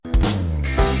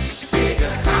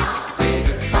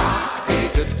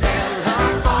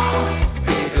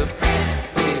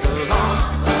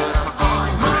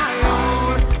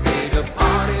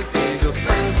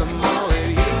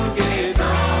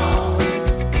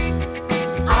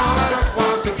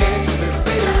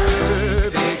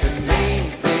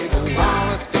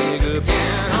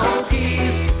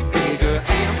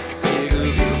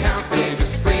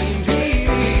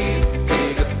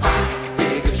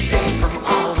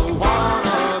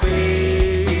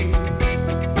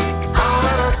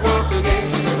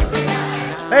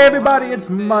Hey everybody, it's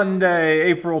Monday,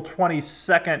 April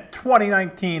 22nd,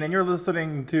 2019, and you're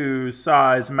listening to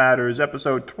Size Matters,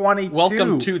 episode 22.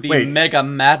 Welcome to the mega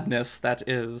madness that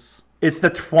is. It's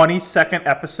the 22nd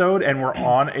episode, and we're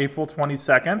on April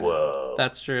 22nd. Whoa.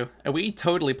 That's true. And we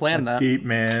totally planned That's that. deep,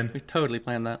 man. We totally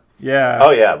planned that. Yeah.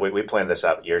 Oh, yeah, we planned this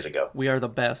out years ago. We are the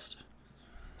best.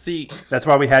 See, That's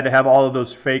why we had to have all of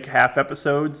those fake half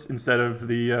episodes instead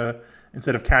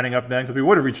of counting up then, because we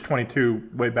would have reached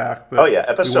 22 way back. But oh, yeah,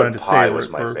 episode pi was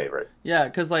my favorite. yeah,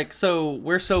 because so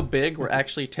we're so big, we're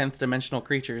actually 10th dimensional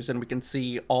creatures, and we can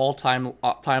see all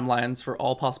timelines for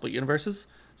all possible universes.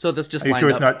 So this just Are you lined sure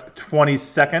up. it's not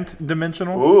 22nd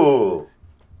dimensional? Ooh,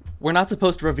 We're not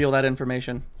supposed to reveal that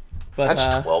information. But,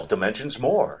 that's 12 dimensions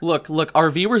more. Look,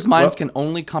 our viewers' minds can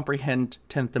only comprehend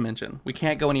 10th dimension. We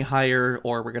can't go any higher,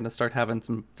 or we're going to start having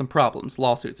some problems.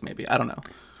 Lawsuits, maybe. I don't know.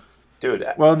 Dude.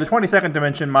 Well, in the 22nd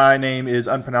dimension, my name is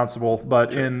unpronounceable,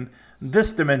 but in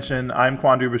this dimension, I'm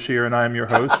Quandu Bashir, and I'm your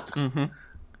host. Mm-hmm.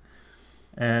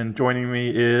 And joining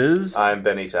me is... I'm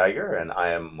Benny Tiger, and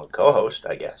I am a co-host,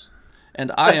 I guess.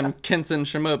 And I am Kinson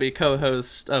Shimobi,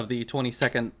 co-host of the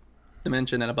 22nd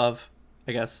dimension and above,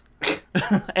 I guess.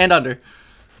 And under.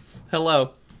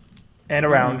 Hello. And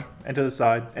around, and to the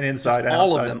side, and inside, and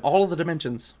all outside. of them, all of the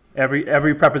dimensions.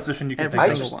 Every preposition you can Every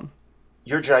think single of. one.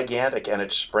 You're gigantic, and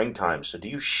it's springtime, so do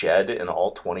you shed in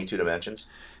all 22 dimensions?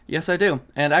 Yes, I do.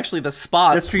 And actually, the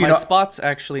spots, spots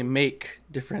actually make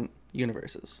different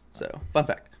universes. So, fun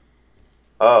fact.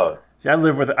 Oh. See, I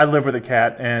live with a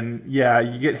cat, and yeah,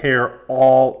 you get hair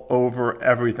all over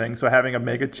everything. So having a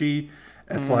Mega Chi,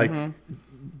 it's like,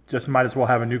 just might as well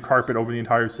have a new carpet over the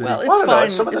entire city. Well, Well, fine.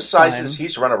 some of the sizes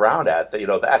he's run around at,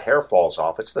 that hair falls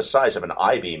off. It's the size of an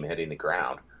I-beam hitting the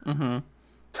ground. Mm-hmm.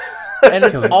 And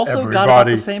it's also got about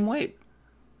the same weight.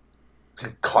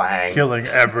 Clang. Killing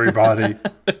everybody.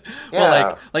 Yeah.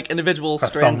 Well, like individual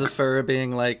strands of fur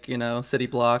being like, city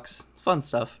blocks. It's fun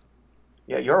stuff.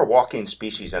 Yeah, you're a walking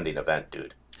species-ending event,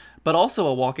 dude. But also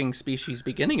a walking species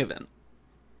beginning event.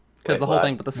 Because the whole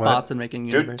thing with the spots and making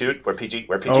universe. Dude, we're PG.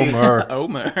 We're PG.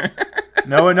 Omer.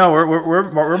 No,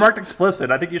 we're marked explicit.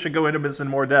 I think you should go into this in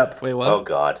more depth. Wait, what? Oh,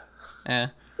 God.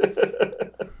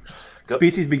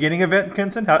 Species beginning event,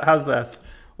 Kinson? How's that?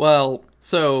 Well,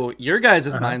 so your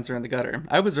guys' minds are in the gutter.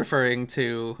 I was referring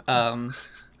to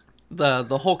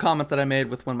the whole comment that I made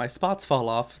with when my spots fall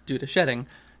off due to shedding,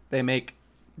 they make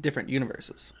different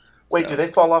universes. Wait, do they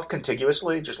fall off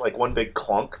contiguously? Just like one big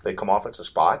clunk, they come off as a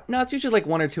spot? No, it's usually like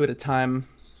one or two at a time,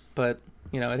 but,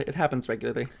 it happens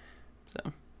regularly.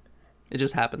 So, it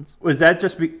just happens. Is that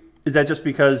just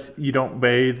because you don't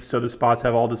bathe, so the spots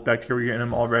have all this bacteria in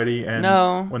them already,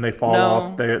 and when they fall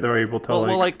off, they're able to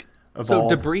evolve? So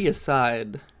debris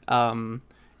aside,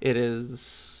 it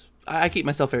is... I keep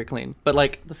myself very clean, but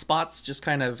like the spots just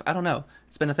kind of, I don't know,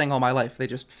 it's been a thing all my life. They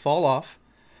just fall off,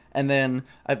 and then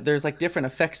there's like different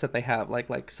effects that they have.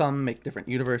 Like some make different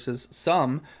universes,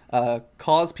 some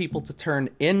cause people to turn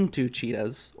into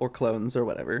cheetahs or clones or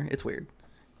whatever. It's weird.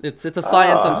 It's a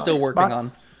science I'm still working on.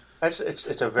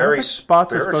 It's a very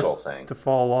spots spiritual thing to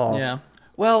fall off. Yeah.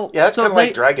 Well, yeah, it's kind of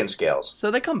like dragon scales.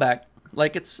 So they come back.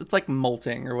 Like it's like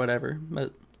molting or whatever.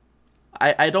 But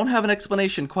I don't have an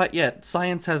explanation quite yet.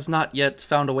 Science has not yet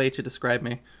found a way to describe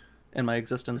me and my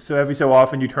existence. So every so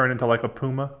often you turn into like a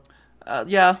puma?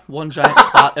 Yeah, one giant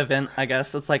spot event, I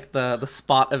guess. It's like the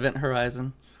spot event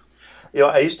horizon.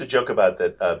 I used to joke about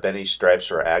that Benny's stripes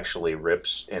are actually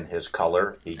rips in his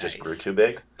color. He just grew too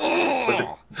big.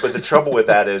 But the trouble with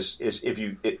that is if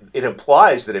it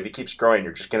implies that if he keeps growing,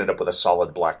 you're just going to end up with a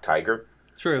solid black tiger.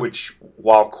 True. Which,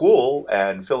 while cool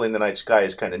and filling the night sky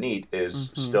is kind of neat,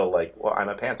 is still like, well, I'm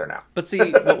a panther now. But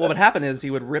see, what would happen is he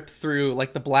would rip through,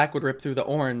 like the black would rip through the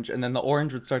orange, and then the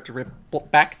orange would start to rip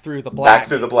back through the black. Back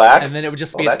through the black? And then it would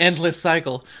just be an endless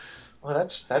cycle. Well,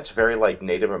 that's very like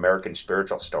Native American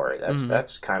spiritual story.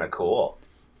 That's kind of cool.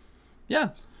 Yeah.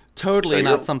 Totally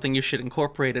not something you should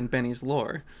incorporate in Benny's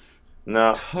lore.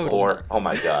 No, lore. Oh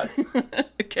my God.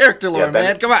 Character lore,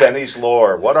 man. Come on. Benny's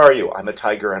lore. What are you? I'm a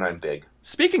tiger and I'm big.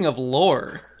 Speaking of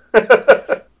lore,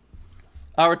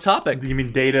 our topic. You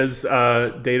mean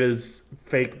Data's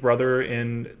fake brother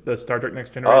in the Star Trek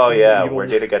Next Generation? Oh yeah, where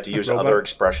Data got to use other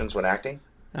expressions when acting.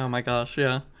 Oh my gosh,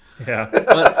 yeah. Yeah.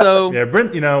 But so yeah,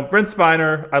 Brent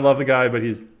Spiner, I love the guy, but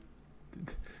he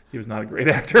was not a great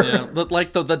actor. Yeah,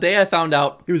 like the day I found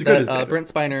out he was good that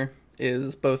Brent Spiner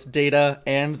is both Data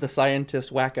and the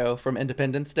scientist Wacko from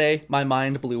Independence Day, my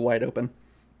mind blew wide open.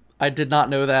 I did not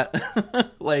know that.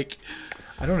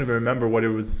 I don't even remember what it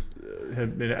was.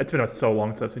 It's been so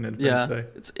long since I've seen Independence Day.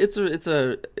 It's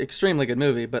a extremely good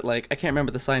movie, but like I can't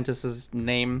remember the scientist's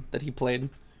name that he played.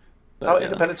 But,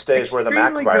 Independence Day is where the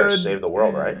Extremely Mac virus good. saved the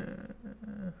world, right?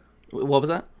 What was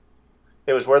that?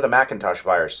 It was where the Macintosh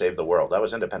virus saved the world. That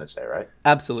was Independence Day, right?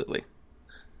 Absolutely.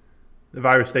 The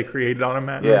virus they created on him,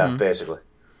 Matt. Yeah, basically.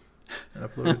 And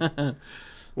uploaded.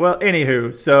 Well,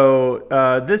 anywho, so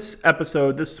this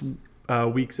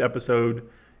week's episode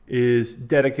is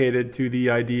dedicated to the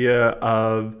idea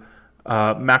of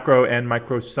macro and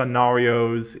micro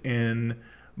scenarios in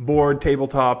board,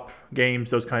 tabletop games,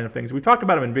 those kind of things. We've talked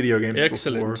about them in video games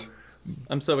before.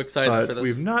 I'm so excited But for this.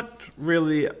 we've not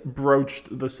really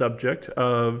broached the subject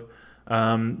of,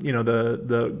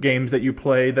 the games that you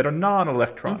play that are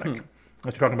non-electronic. Unless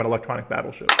you're talking about electronic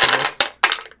battleships.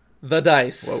 The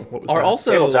dice Whoa, what was are that?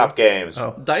 also Tabletop games.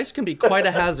 Oh. Dice can be quite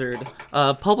a hazard.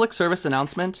 Public service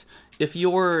announcement: if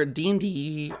your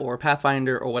D&D or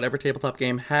Pathfinder or whatever tabletop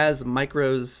game has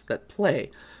micros that play,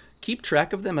 keep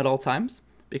track of them at all times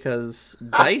because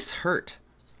dice hurt.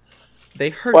 They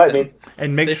hurt Well, I them. mean,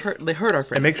 And They hurt our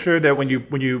friends. And make sure that when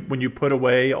you put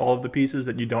away all of the pieces,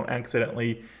 that you don't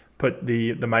accidentally put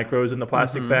the micros in the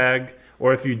plastic bag,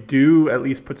 or if you do, at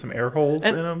least put some air holes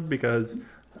in them, because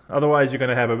otherwise you're going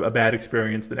to have a bad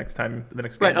experience the next game.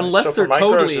 Right, unless So they're for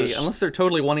micros unless they're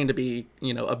totally wanting to be,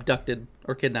 abducted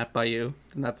or kidnapped by you,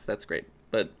 then that's great.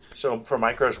 But so for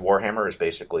micros, Warhammer is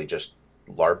basically just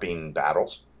LARPing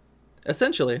battles.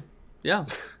 essentially, yeah.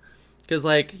 Because,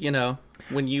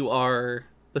 when you are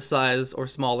the size or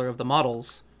smaller of the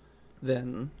models,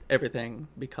 then everything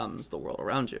becomes the world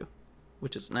around you,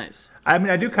 which is nice. I mean,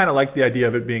 I do kind of like the idea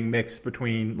of it being mixed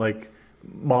between like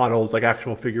models, like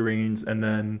actual figurines, and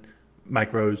then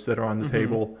micros that are on the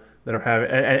table that are having,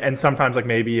 and sometimes like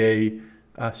maybe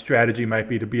a strategy might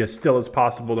be to be as still as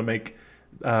possible to make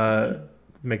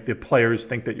the players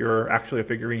think that you're actually a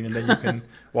figurine, and then you can,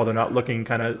 while they're not looking,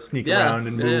 kind of sneak around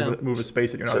and move a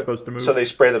space that you're not supposed to move. So they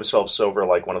spray themselves silver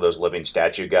like one of those living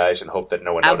statue guys and hope that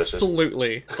no one notices.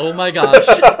 Absolutely. Oh my gosh.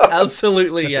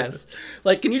 Absolutely, yes.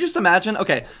 Like, can you just imagine?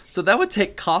 Okay, so that would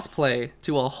take cosplay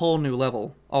to a whole new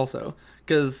level also.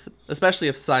 Because, especially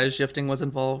if size shifting was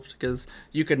involved, because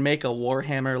you could make a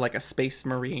Warhammer, like a Space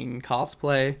Marine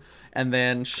cosplay, and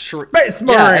then Space and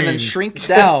Marine! then shrink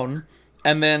down,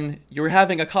 and then you're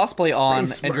having a cosplay on,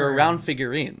 Space and you're Marine. around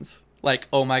figurines. Like,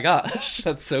 oh my gosh,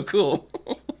 that's so cool.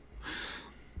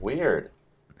 Weird.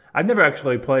 I've never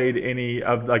actually played any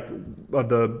of the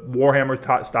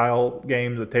Warhammer style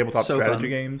games, the tabletop So strategy fun.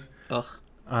 games, Ugh.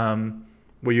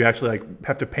 where you actually like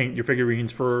have to paint your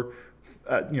figurines for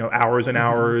hours and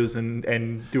hours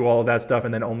and do all of that stuff,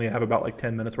 and then only have about like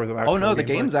 10 minutes worth of actual Oh no, the gameplay.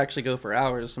 games actually go for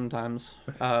hours sometimes.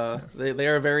 They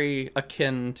are very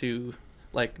akin to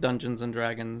like Dungeons and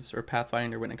Dragons or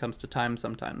Pathfinder when it comes to time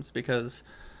sometimes, because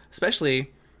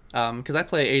especially because I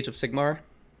play Age of Sigmar,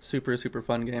 super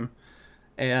fun game,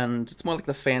 and it's more like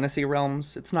the fantasy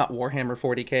realms. It's not Warhammer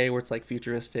 40k where it's like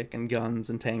futuristic and guns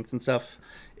and tanks and stuff.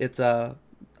 It's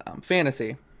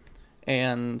fantasy,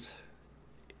 and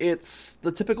it's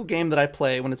the typical game that I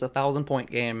play when it's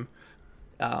 1,000-point game,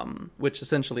 which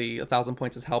essentially 1,000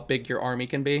 points is how big your army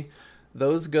can be.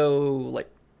 Those go like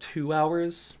 2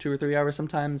 hours, 2 or 3 hours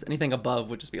sometimes. Anything above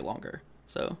would just be longer.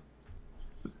 So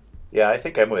Yeah, I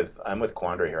think I'm with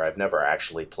Quandary here. I've never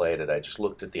actually played it. I just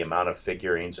looked at the amount of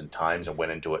figurines and times and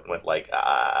went into it and went like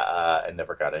and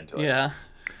never got into it. yeah,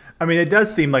 I mean, it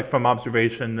does seem like from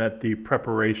observation that the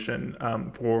preparation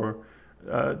for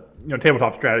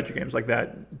tabletop strategy games like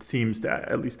that seems to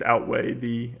at least outweigh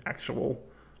the actual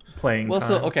playing well, time.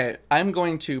 so okay, I'm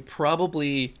going to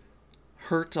probably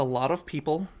hurt a lot of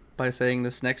people by saying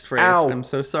this next phrase. Ow. I'm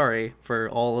so sorry for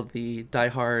all of the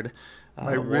diehard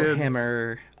My ribs.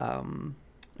 Warhammer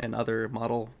and other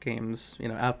model games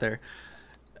out there.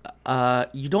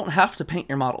 You don't have to paint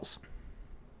your models.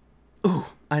 Ooh,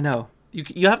 I know.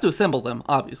 You have to assemble them,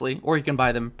 obviously, or you can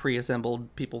buy them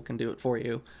pre-assembled. People can do it for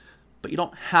you, but you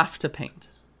don't have to paint.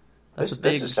 That's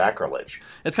This is sacrilege.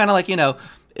 It's kind of like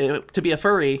to be a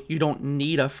furry, you don't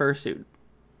need a fursuit,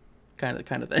 kind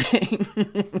of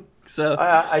thing. So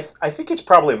I think it's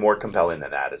probably more compelling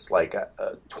than that. It's like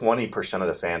 20% of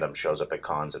the fandom shows up at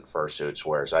cons in fursuits,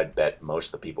 whereas I bet most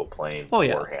of the people playing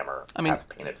Warhammer have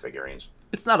painted figurines.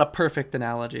 it's not a perfect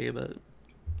analogy, but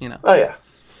Oh yeah.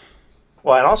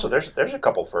 Well, and also there's a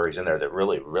couple furries in there that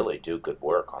really, really do good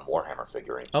work on Warhammer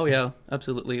figurines. Oh yeah,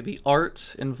 absolutely. The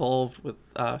art involved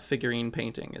with figurine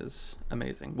painting is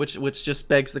amazing. Which just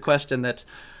begs the question that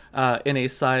in a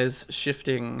size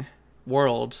shifting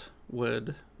world,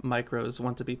 would micros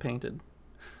want to be painted?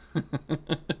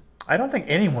 I don't think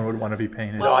anyone would want to be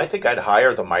painted. No, I think I'd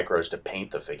hire the micros to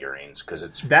paint the figurines because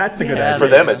it's That's a good Yeah, idea. for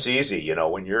them. yeah. It's easy,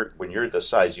 when you're the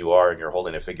size you are and you're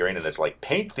holding a figurine and it's like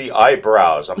paint the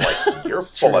eyebrows. I'm like, you're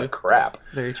full True. of crap.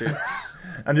 Very true.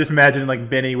 I'm just imagining like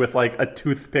Benny with like a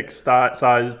toothpick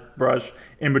sized brush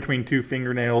in between two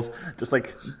fingernails, just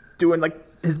like doing like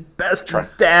his best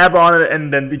dab on it,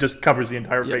 and then he just covers the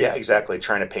entire face. Yeah, exactly.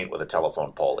 Trying to paint with a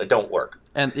telephone pole, it don't work.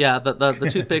 And yeah, the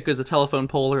toothpick is a telephone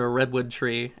pole or a redwood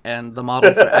tree, and the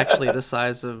models are actually the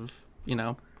size of,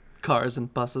 cars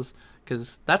and buses,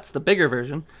 because that's the bigger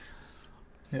version.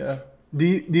 Yeah. Do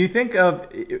you think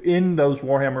of, in those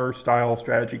Warhammer style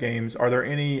strategy games, are there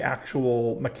any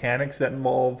actual mechanics that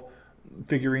involve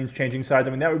figurines changing size?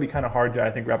 I mean, that would be kind of hard to,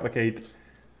 I think, replicate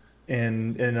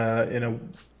in a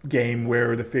game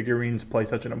where the figurines play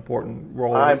such an important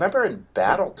role. I remember in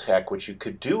BattleTech, which you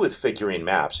could do with figurine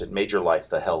maps, it made your life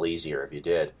the hell easier if you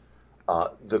did.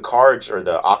 The cards or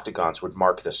the octagons would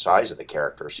mark the size of the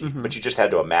characters, but you just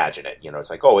had to imagine it. It's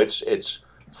like, oh, it's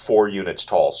 4 units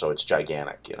tall, so it's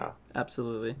gigantic.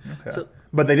 Absolutely. Okay. So,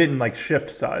 But they didn't like shift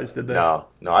size, did they? No,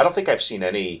 I don't think I've seen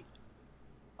any.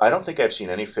 I don't think I've seen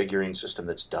any figurine system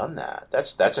that's done that.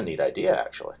 That's a neat idea,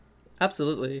 actually.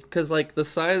 absolutely, because like the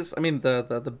size, I mean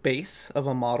the base of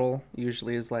a model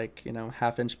usually is like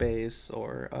half-inch base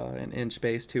or an inch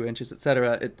base, 2 inches,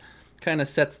 etc. It kind of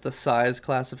sets the size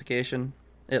classification,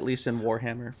 at least in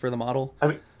Warhammer, for the model. I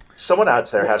mean, someone out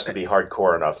there has to be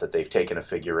hardcore enough that they've taken a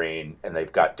figurine and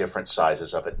they've got different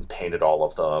sizes of it and painted all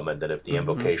of them, and then if the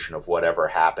invocation of whatever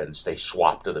happens, they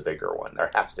swap to the bigger one. There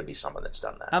has to be someone that's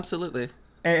done that. Absolutely.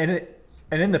 And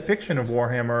in the fiction of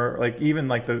Warhammer, like even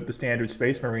like the standard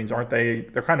Space Marines, aren't they?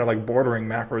 They're kind of like bordering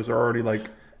macros. They're already like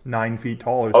 9 feet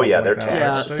tall. Or something yeah, like they're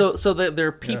that. tanks. Yeah, so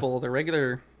they're people, they're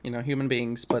regular, human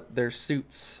beings, but their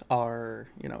suits are,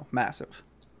 massive.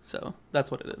 So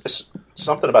that's what it is.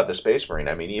 Something about the Space Marine.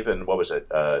 I mean, even, what was it?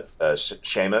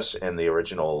 Seamus in the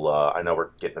original, I know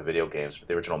we're getting the video games, but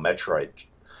the original Metroid,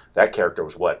 that character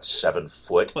was, 7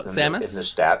 foot What, in Samus? the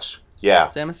stats? Yeah.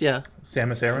 Samus, yeah.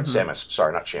 Samus Aran. Samus.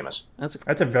 Sorry, not Seamus.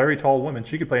 That's a very tall woman.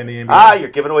 She could play in the NBA. Ah, you're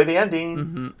giving away the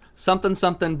ending. something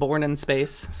something born in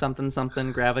space, something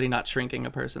something gravity not shrinking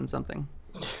a person, something.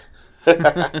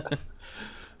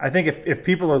 I think if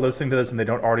people are listening to this and they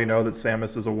don't already know that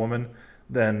Samus is a woman,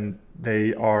 then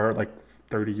they are like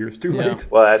 30 years too late.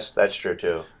 Well, that's true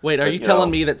too. Wait, are But, you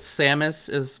telling me that Samus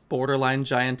is borderline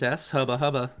giantess? Hubba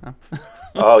hubba. Oh.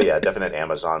 Oh yeah, definite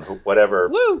Amazon. Whatever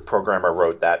Woo! programmer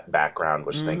wrote that background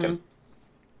was thinking.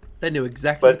 They knew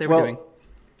exactly what they were doing.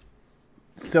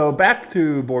 So back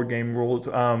to board game rules.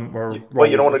 Well, you don't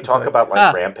roles, want I to should talk say. about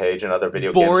like Rampage and other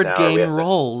video games Board now. game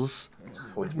rolls.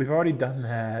 We've already done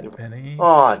that, Benny.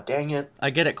 Oh, dang it! I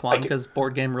get it, Quan, because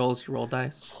board game rolls, you roll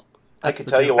dice. I can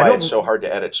tell you why it's so hard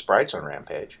to edit sprites on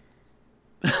Rampage.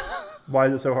 Why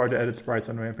is it so hard to edit sprites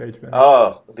on Rampage, Benny?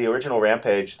 Oh, the original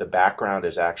Rampage, the background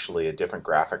is actually a different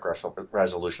graphic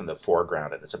resolution than the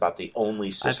foreground, and it's about the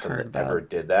only system heard that ever that.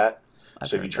 did that.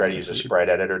 So if you heard try to that. use a sprite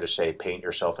editor to say paint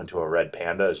yourself into a red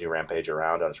panda as you rampage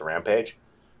around on a Rampage,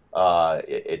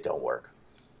 it don't work.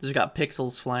 Just got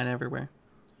pixels flying everywhere.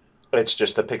 It's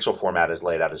just the pixel format is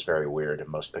laid out as very weird, and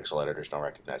most pixel editors don't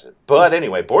recognize it. But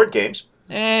anyway, board games.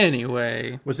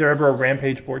 Anyway. Was there ever a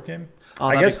Rampage board game? Oh,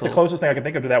 I that'd guess be cool. the closest thing I can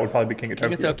think of to that would probably be King of King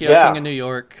Tokyo. of Tokyo, Yeah. King of New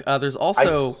York. There's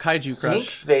also Kaiju I Crush.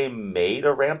 think they made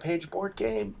a Rampage board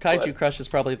game. Kaiju but Crush is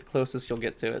probably the closest you'll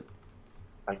get to it.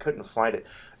 I couldn't find it.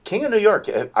 King of New York.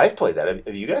 I've played that.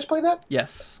 Have you guys played that?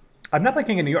 Yes. I've not played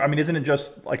King of New York. I mean, isn't it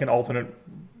just like an alternate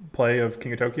play of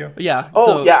King of Tokyo? Yeah. Oh,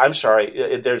 so, yeah. I'm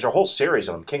sorry. There's a whole series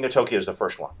of them. King of Tokyo is the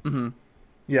first one. Mm-hmm.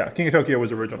 Yeah, King of Tokyo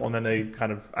was original, and then they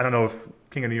kind of, I don't know if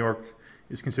King of New York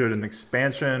is considered an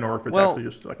expansion or if it's actually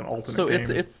just like an alternate So game.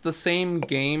 it's the same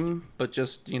game, but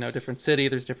just different city.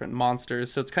 There's different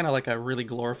monsters, so it's kind of like a really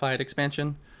glorified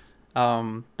expansion.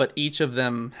 But each of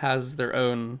them has their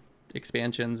own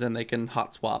expansions, and they can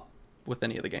hot swap with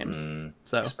any of the games.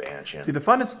 So Expansion. See, the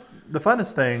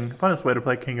funnest way to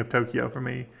play King of Tokyo for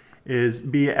me is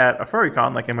be at a furry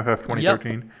con like MFF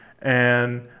 2013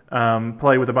 and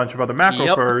play with a bunch of other macro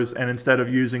Yep. furs, and instead of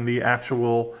using the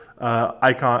actual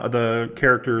icon, the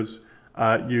characters,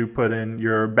 you put in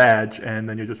your badge, and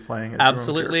then you're just playing as your own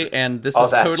absolutely, character. and this Oh,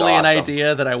 is that's totally an awesome.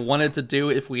 idea that I wanted to do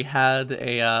if we had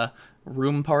a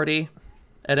room party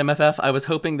at MFF. I was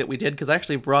hoping that we did because I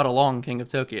actually brought along King of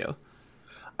Tokyo.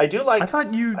 I do like. I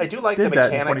thought you I do like the did that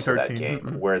in mechanics of that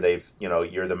 2013. game, where they've,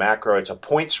 you're the macro. It's a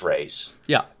points race,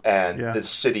 Yeah. and Yeah. the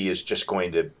city is just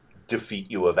going to defeat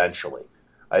you eventually.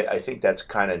 I think that's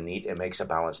kind of neat. It makes a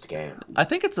balanced game. I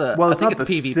think it's a. Well, I it's think not it's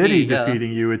the PvP. city yeah.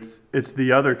 defeating you; it's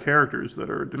the other characters that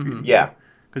are defeating you. Yeah,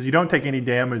 because you don't take any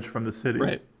damage from the city.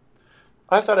 Right.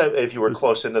 I thought if you were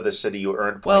close into the city, you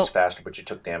earned points faster, but you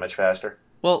took damage faster.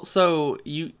 Well, so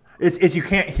you... It's you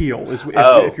can't heal.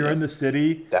 If you're in the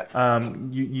city,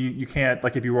 you can't,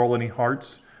 like if you roll any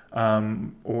hearts,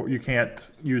 or you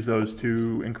can't use those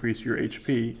to increase your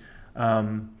HP.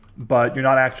 But you're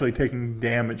not actually taking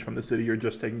damage from the city. You're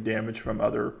just taking damage from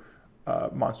other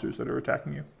monsters that are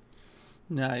attacking you.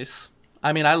 Nice.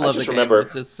 I mean, I love the game. Remember,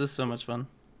 it's just so much fun.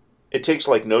 It takes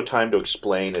like no time to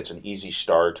explain. It's an easy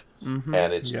start,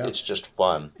 and it's just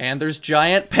fun. And there's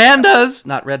giant pandas,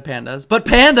 not red pandas, but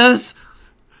pandas.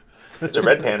 It's a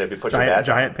red panda if you put your badge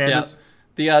giant pandas.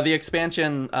 Yeah. The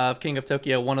expansion of King of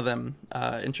Tokyo, one of them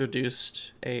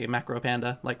introduced a macro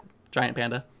panda, like giant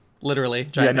panda, literally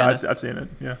giant panda. I've seen it.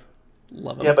 Yeah,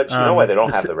 love them. Yeah, but you know why they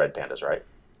don't have the red pandas, right?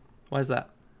 Why is that?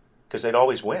 Because they'd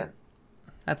always win.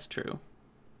 That's true.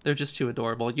 They're just too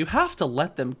adorable. You have to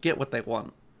let them get what they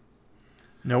want.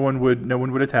 No one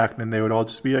would attack them. They would all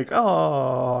just be like,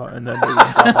 "Oh," and then they would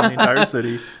pop on the entire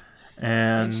city.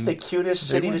 And it's the cutest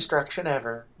city destruction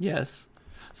ever. Yes.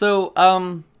 So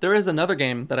there is another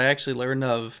game that I actually learned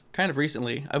of kind of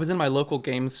recently. I was in my local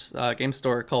game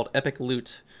store called Epic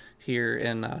Loot here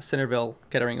in Centerville,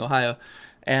 Kettering, Ohio,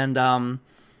 and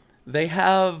they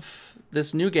have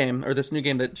this new game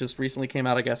that just recently came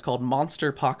out, I guess, called Monster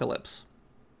Apocalypse.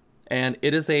 And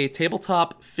it is a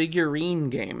tabletop figurine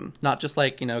game, not just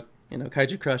like,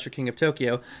 Kaiju Crush or King of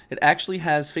Tokyo. It actually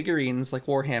has figurines like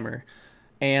Warhammer,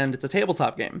 and it's a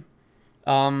tabletop game.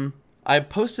 I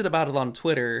posted about it on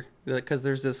Twitter because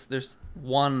there's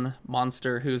one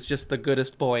monster who's just the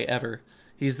goodest boy ever.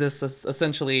 He's this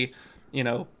essentially,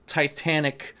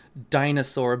 Titanic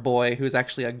dinosaur boy who's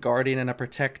actually a guardian and a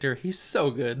protector. He's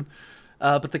so good.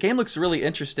 But the game looks really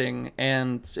interesting,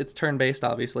 and it's turn-based,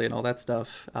 obviously, and all that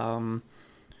stuff.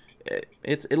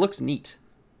 It looks neat.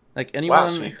 Like anyone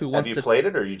who wants to... Have you played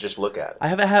it, or you just look at it? I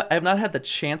have not had the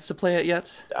chance to play it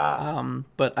yet,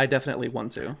 but I definitely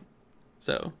want to.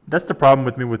 So that's the problem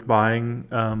with me with buying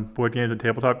board games and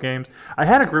tabletop games. I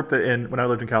had a group when I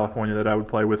lived in California that I would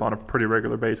play with on a pretty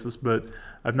regular basis, but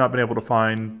I've not been able to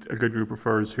find a good group of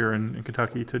furs here in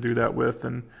Kentucky to do that with,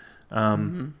 and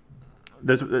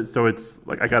so it's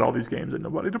like I got all these games and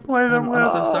nobody to play them with.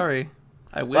 I'm so sorry.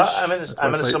 I wish. Well,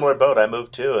 I'm in a similar boat. I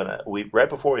moved too, and right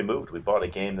before we moved, we bought a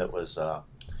game that was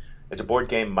it's a board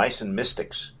game, Mice and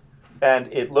Mystics,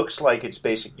 and it looks like it's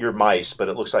basic. You're mice, but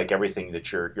it looks like everything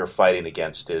that you're fighting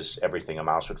against is everything a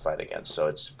mouse would fight against. So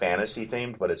it's fantasy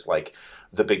themed, but it's like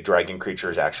the big dragon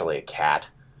creature is actually a cat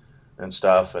and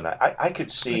stuff. And I could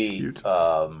see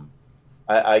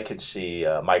I could see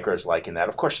micros liking that.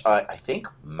 Of course, I think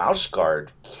Mouse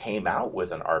Guard came out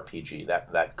with an RPG,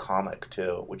 that comic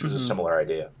too, which was a similar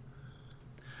idea.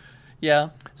 Yeah.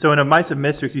 So in a Mice and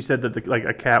Mystics, you said that like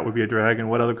a cat would be a dragon.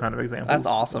 What other kind of examples? That's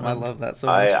awesome. I love that so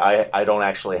much. I don't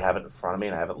actually have it in front of me,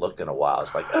 and I haven't looked in a while.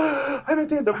 It's like, I'm at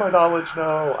the end of my knowledge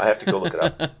now. I have to go look it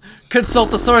up.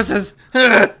 Consult the sources.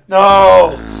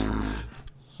 No!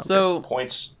 So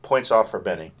Points off for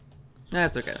Benny.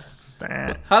 That's okay.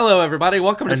 Hello, everybody.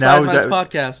 Welcome to Size Minus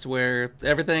Podcast, where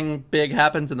everything big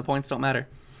happens and the points don't matter.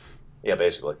 Yeah,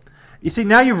 basically. You see,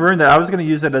 now you've ruined that. I was going to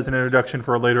use that as an introduction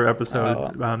for a later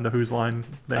episode, the Who's Line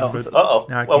thing.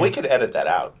 Well, we could edit that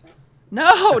out.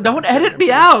 No, don't edit me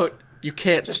out. You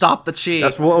can't stop the cheat.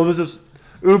 It was just...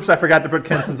 Oops, I forgot to put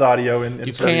Kenson's audio in.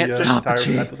 You can't stop the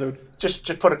cheat. Episode.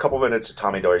 Just put a couple minutes of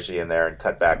Tommy Dorsey in there and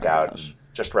cut back out.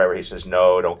 Just right where he says,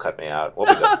 no, don't cut me out. We'll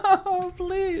be good. Oh,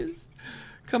 please.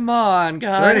 Come on,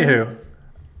 guys. So anywho,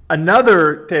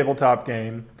 another tabletop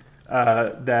game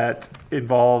that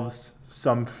involves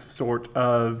some sort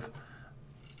of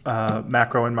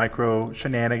macro and micro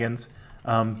shenanigans.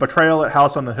 Betrayal at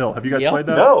House on the Hill. Have you guys played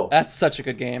that? No. That's such a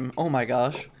good game. Oh my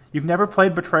gosh. You've never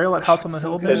played Betrayal at House on the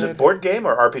Hill? Good. Is it board game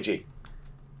or RPG?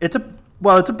 It's a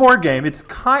board game. It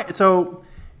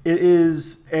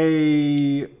is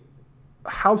a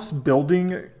house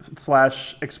building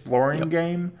 / exploring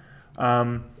game.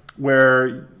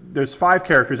 Where there's 5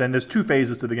 characters and there's 2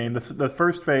 phases to the game. The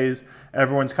first phase,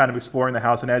 everyone's kind of exploring the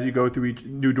house, and as you go through each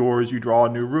new doors, you draw a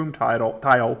new room tile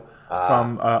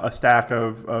from a stack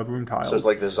of room tiles. So it's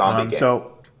like the zombie game.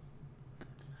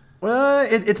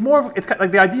 It's more of, it's kind of,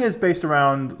 like the idea is based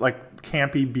around like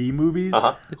campy B movies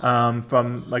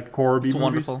from like horror B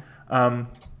movies. Wonderful.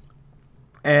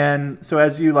 And so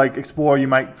as you like explore, you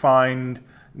might find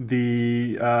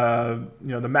the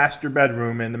master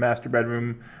bedroom, and the master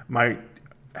bedroom might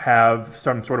have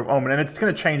some sort of omen, and it's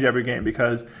going to change every game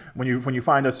because when you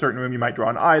find a certain room, you might draw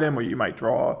an item or you might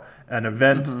draw an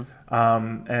event,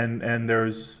 and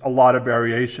there's a lot of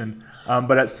variation.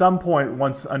 But at some point,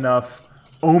 once enough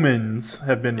omens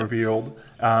have been revealed,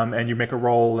 and you make a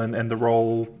roll, and the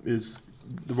roll is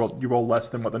you roll less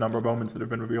than what the number of omens that have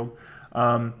been revealed.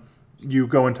 You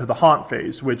go into the haunt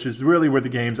phase, which is really where the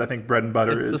game's, I think, bread and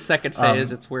butter is. It's the second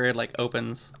phase. It's where it like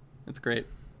opens. It's great.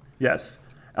 Yes.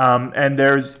 And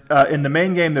there's in the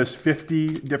main game, there's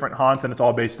 50 different haunts, and it's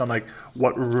all based on like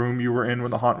what room you were in when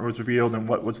the haunt was revealed and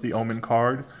what was the omen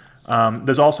card.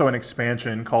 There's also an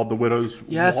expansion called the Widow's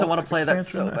Yes, Walk I want to play that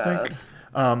so expansion,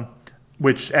 bad.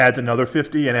 which adds another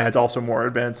 50 and adds also more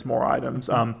events, more items.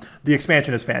 The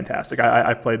expansion is fantastic.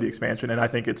 I've played the expansion, and I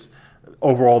think it's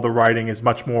overall the writing is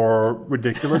much more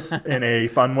ridiculous in a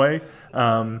fun way.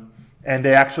 And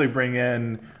they actually bring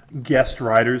in guest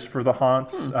writers for the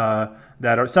haunts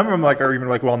that are, some of them are even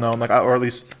well known, or at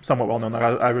least somewhat well known.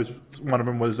 I was, one of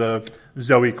them was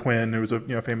Zoe Quinn, who was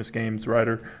a famous games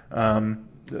writer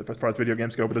as far as video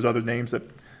games go. But there's other names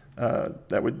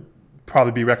that would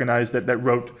probably be recognized that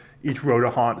wrote a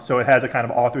haunt, so it has a kind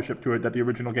of authorship to it that the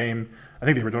original game. I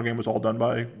think the original game was all done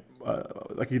by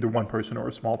either one person or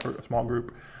a small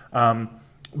group.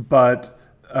 But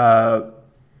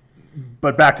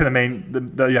back to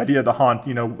the idea of the haunt.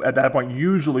 At that point,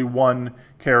 usually one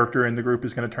character in the group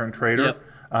is going to turn traitor, Yep.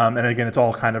 And again, it's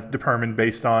all kind of determined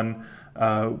based on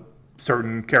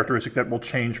certain characteristics that will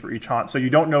change for each haunt. So you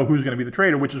don't know who's going to be the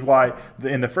traitor, which is why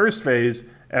in the first phase,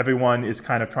 everyone is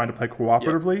kind of trying to play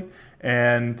cooperatively. Yep.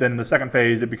 And then in the second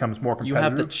phase, it becomes more competitive. You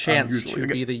have the chance to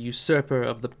be the usurper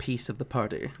of the peace of the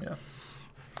party. Yeah.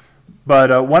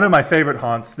 But one of my favorite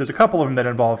haunts, there's a couple of them that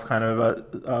involve kind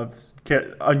of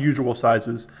unusual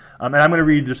sizes. And I'm going to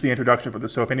read just the introduction for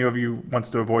this. So if any of you wants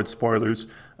to avoid spoilers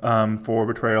for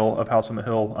Betrayal of House on the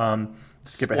Hill,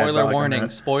 skip ahead. Spoiler warning.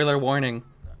 Spoiler warning.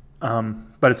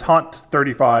 But it's Haunt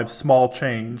 35, Small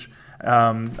Change.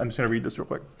 I'm just going to read this real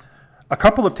quick. A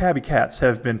couple of tabby cats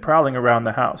have been prowling around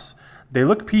the house. They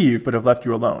look peeved but have left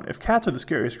you alone. If cats are the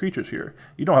scariest creatures here,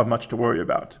 you don't have much to worry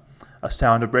about. A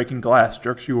sound of breaking glass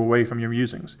jerks you away from your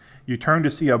musings. You turn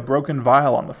to see a broken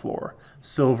vial on the floor.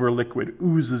 Silver liquid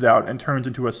oozes out and turns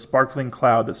into a sparkling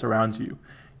cloud that surrounds you.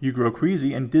 You grow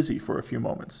queasy and dizzy for a few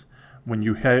moments. When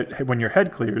your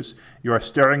head clears, you are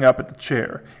staring up at the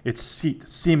chair, its seat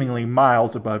seemingly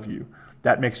miles above you.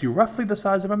 That makes you roughly the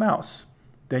size of a mouse.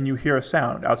 Then you hear a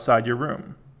sound outside your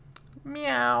room.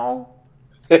 Meow.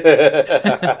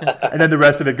 And then the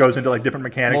rest of it goes into like different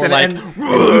mechanics, and each of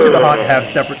the haunt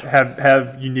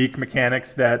have unique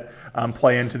mechanics that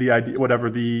play into the idea,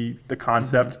 whatever the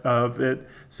concept of it.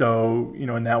 So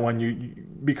in that one,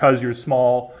 because you're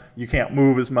small, you can't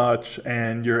move as much,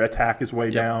 and your attack is way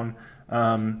down.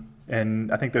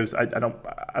 And I think there's I don't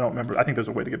remember. I think there's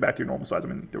a way to get back to your normal size. I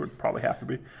mean, there would probably have to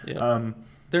be. Yeah.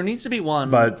 There needs to be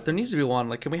one.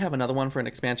 Like, can we have another one for an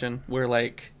expansion where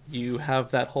like you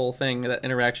have that whole thing, that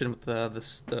interaction with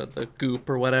the goop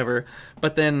or whatever,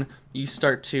 but then you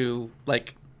start to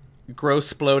like grow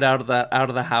splode out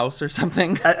of the house or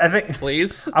something? I think,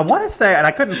 please. I want to say, and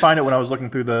I couldn't find it when I was looking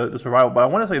through the survival, but I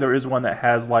want to say there is one that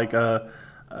has like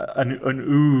an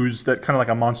ooze, that kind of like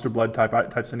a Monster Blood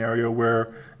type scenario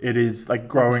where it is like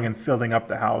growing and filling up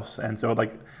the house, and so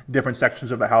like different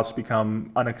sections of the house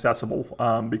become inaccessible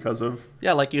because of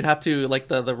like you'd have to, like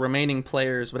the remaining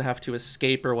players would have to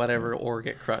escape or whatever or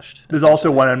get crushed. There's also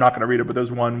one, I'm not going to read it, but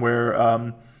there's one where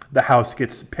the house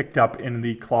gets picked up in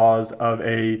the claws of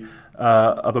a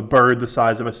bird the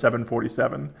size of a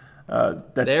 747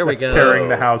 that's carrying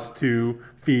the house to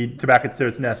back into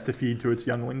its nest to feed to its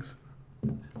younglings.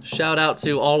 Shout out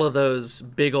to all of those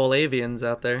big ol' avians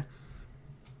out there.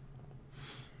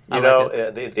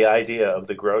 The idea of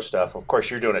the grow stuff, of course,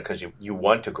 you're doing it because you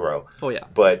want to grow. Oh, yeah.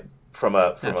 But from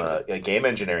a game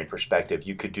engineering perspective,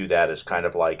 you could do that as kind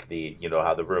of like the,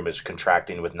 how the room is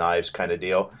contracting with knives kind of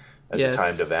deal as a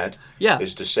timed event. Yeah,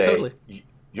 is to say, totally.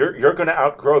 You're going to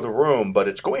outgrow the room, but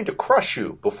it's going to crush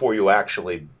you before you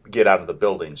actually get out of the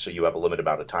building, so you have a limited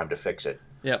amount of time to fix it.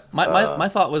 Yeah, my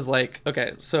thought was like,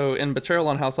 okay, so in Betrayal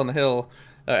on House on the Hill,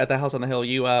 at the House on the Hill,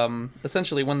 you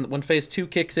essentially when Phase 2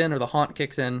 kicks in or the haunt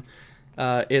kicks in,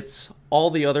 it's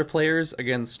all the other players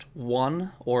against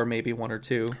one or maybe one or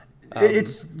two.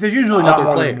 There's usually not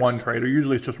more than one traitor.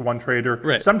 Usually it's just one traitor.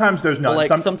 Right. Sometimes there's not.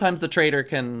 Well, sometimes the traitor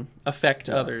can affect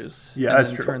others. Yeah,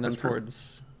 that's true. Turn them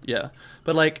towards. Yeah,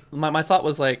 but like my thought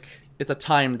was like, it's a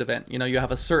timed event. You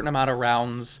have a certain amount of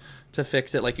rounds to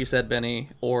fix it, like you said, Benny,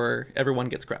 or everyone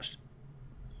gets crushed.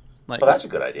 Well, that's a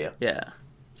good idea. Yeah,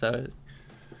 so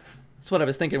that's what I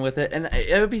was thinking with it, and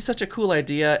it would be such a cool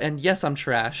idea. And yes, I'm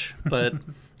trash, but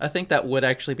I think that would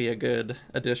actually be a good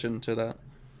addition to that.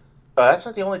 That's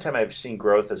not the only time I've seen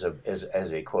growth as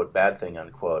a quote bad thing,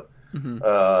 unquote. Mm-hmm.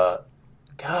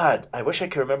 God, I wish I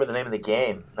could remember the name of the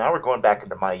game. Now we're going back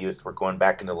into my youth. We're going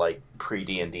back into like pre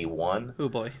D&D 1. Oh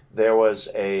boy. There was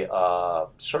a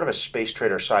sort of a space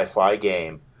trader sci-fi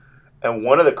game, and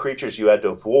one of the creatures you had to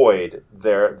avoid,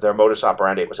 their modus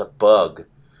operandi, it was a bug,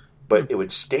 but it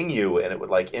would sting you and it would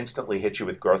like instantly hit you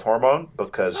with growth hormone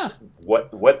because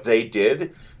what they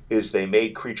did is they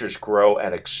made creatures grow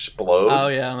and explode. Oh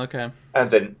yeah, okay. And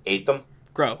then ate them.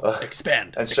 Grow,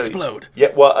 expand, and so, explode.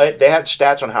 Yeah, well, they had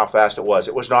stats on how fast it was.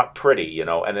 It was not pretty, you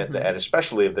know, and and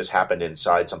especially if this happened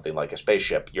inside something like a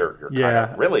spaceship, you're kind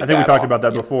of really. I think we talked about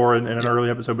that Yeah. before in an early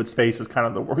episode. But space is kind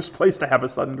of the worst place to have a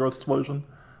sudden growth explosion.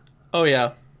 Oh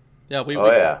yeah, yeah.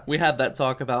 We had that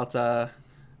talk about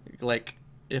like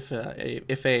if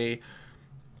a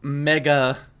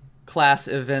mega class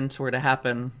event were to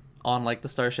happen on like the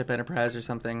Starship Enterprise or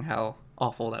something, how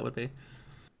awful that would be.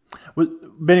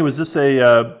 Benny, was this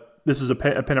this was a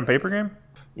pen and paper game?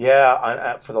 Yeah,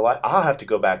 I'll have to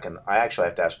go back and I actually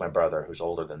have to ask my brother, who's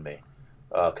older than me,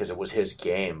 because it was his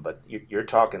game. But you're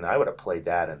talking, I would have played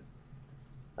that in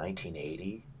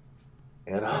 1980.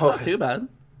 You know, That's not too bad.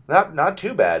 Not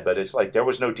too bad, but it's like there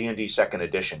was no D&D second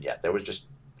edition yet. There was just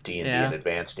D&D and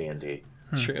advanced D&D.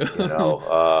 True. You know,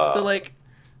 so like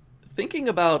thinking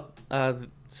about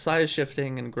size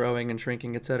shifting and growing and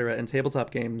shrinking, etc. in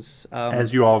tabletop games.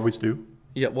 As you always do.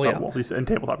 Yeah, well, yeah. Well, at least in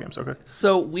tabletop games, okay.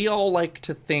 So we all like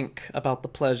to think about the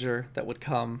pleasure that would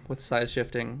come with size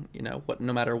shifting. You know,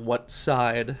 no matter what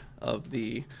side of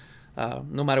the,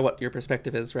 no matter what your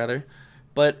perspective is, rather.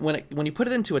 But when you put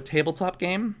it into a tabletop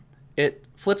game, it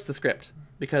flips the script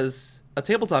because a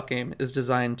tabletop game is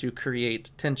designed to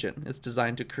create tension. It's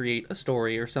designed to create a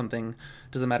story or something.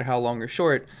 Doesn't matter how long or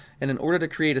short. And in order to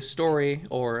create a story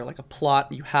or like a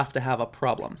plot, you have to have a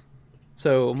problem.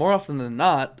 So more often than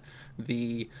not,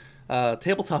 the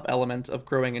tabletop element of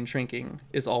growing and shrinking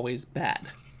is always bad.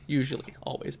 Usually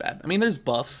always bad. I mean, there's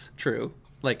buffs, true.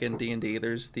 Like in D&D,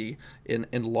 there's the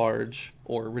enlarge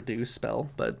or reduce spell,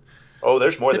 but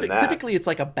there's more than that. Typically, it's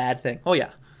like a bad thing. Oh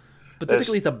yeah, but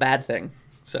typically it's a bad thing.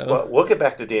 So well, we'll get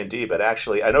back to D&D, but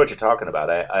actually, I know what you're talking about.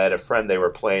 I had a friend; they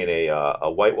were playing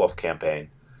a White Wolf campaign,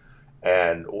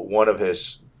 and one of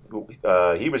his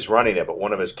he was running it, but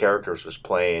one of his characters was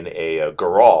playing a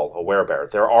Goral, a werebear.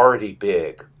 They're already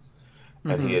big,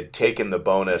 and he had taken the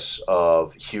bonus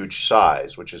of huge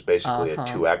size, which is basically a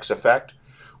 2x effect,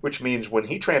 which means when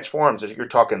he transforms, you're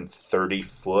talking 30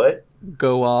 foot.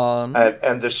 Go on.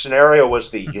 And the scenario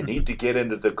was you need to get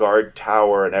into the guard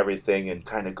tower and everything and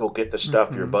kind of go get the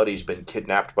stuff. Your buddy's been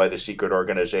kidnapped by the secret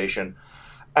organization.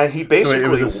 And he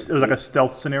basically... So it was like a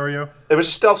stealth scenario? It was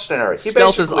a stealth scenario. He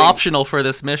Stealth is optional for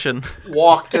this mission.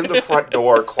 Walked in the front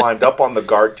door, climbed up on the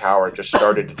guard tower, and just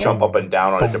started to jump up and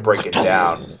down on it to break it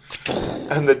down.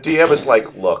 And the DM is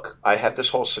like, look, I had this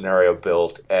whole scenario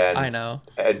built, and I know.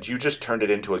 And you just turned it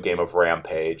into a game of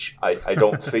Rampage. I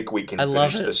don't think we can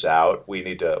finish this out. We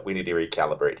need to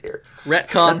recalibrate here.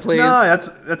 Retcon, please. No,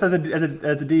 that's as a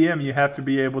DM, you have to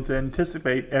be able to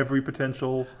anticipate every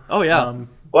potential. Oh yeah.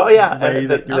 Well, yeah, and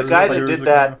the guy that did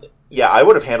that, I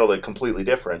would have handled it completely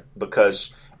different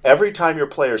because every time your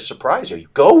players surprise you, you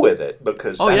go with it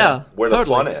because that's where the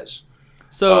fun is.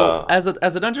 So, as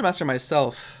a dungeon master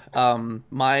myself,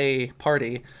 my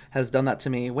party has done that to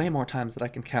me way more times than I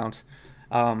can count.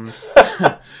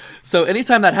 So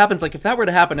anytime that happens, like if that were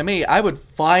to happen to me, I would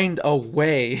find a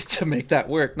way to make that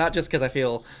work. Not just because I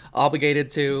feel obligated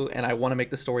to and I want to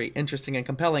make the story interesting and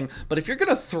compelling, but if you're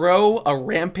going to throw a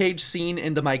rampage scene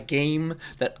into my game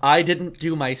that I didn't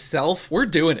do myself, we're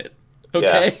doing it.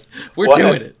 Okay? Yeah. We're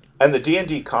doing it. And the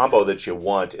D&D combo that you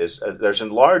want is there's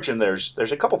enlarge and there's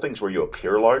a couple things where you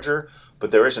appear larger, but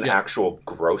there is an actual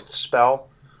growth spell,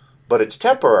 but it's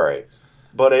temporary.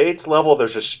 But at 8th level,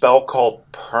 there's a spell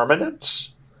called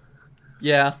Permanence.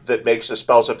 Yeah. That makes the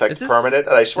spell's effect permanent.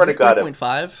 And I swear to God,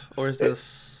 3.5 or is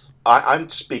this? I'm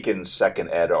speaking second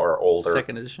ed or older.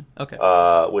 Second edition. Okay.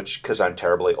 Because I'm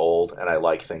terribly old and I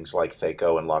like things like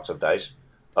Thaco and lots of dice.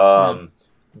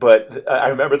 But I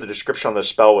remember the description on the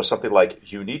spell was something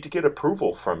like, you need to get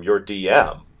approval from your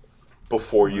DM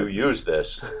before you use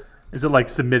this. Is it like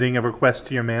submitting a request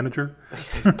to your manager?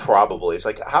 Probably. It's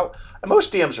like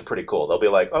most DMs are pretty cool. They'll be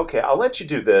like, okay, I'll let you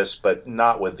do this, but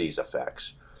not with these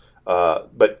effects.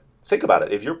 But think about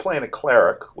it. If you're playing a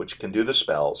cleric, which can do the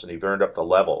spells, and you've earned up the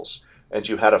levels, and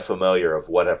you had a familiar of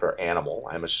whatever animal,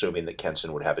 I'm assuming that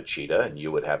Kenson would have a cheetah and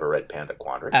you would have a red panda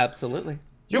quandary. Absolutely.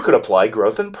 You could apply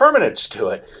growth and permanence to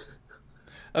it.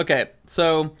 Okay,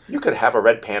 so... You could have a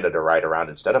red panda to ride around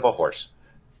instead of a horse.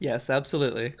 Yes,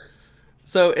 absolutely.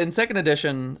 So in second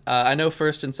edition, I know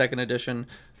first and second edition,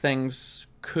 things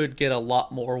could get a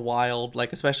lot more wild,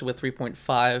 like especially with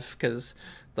 3.5, because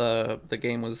the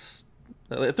game was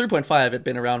 3.5 had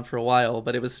been around for a while,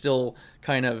 but it was still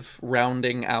kind of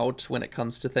rounding out when it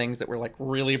comes to things that were like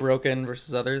really broken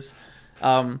versus others.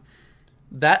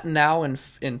 That now in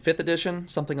 5th edition,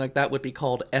 something like that would be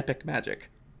called Epic Magic,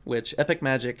 which Epic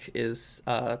Magic is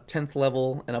 10th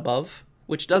level and above,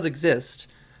 which does exist.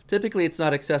 Typically, it's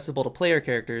not accessible to player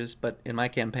characters, but in my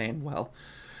campaign, well,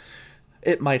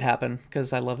 it might happen,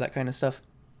 because I love that kind of stuff.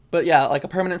 But yeah, like a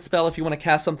permanent spell, if you want to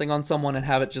cast something on someone and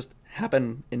have it just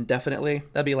happen indefinitely,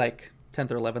 that'd be like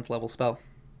 10th or 11th level spell.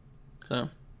 So,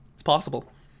 it's possible.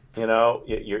 You know,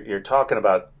 you're talking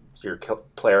about your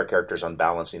player characters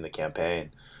unbalancing the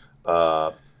campaign.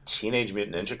 Teenage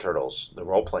Mutant Ninja Turtles, the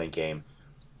role-playing game,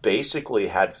 basically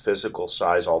had physical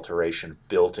size alteration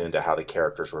built into how the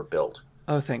characters were built.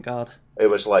 Oh, thank God. It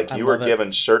was like you were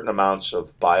given certain amounts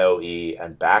of bio-E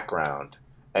and background,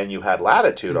 and you had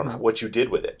latitude on what you did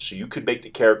with it. So you could make the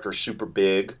character super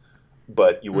big,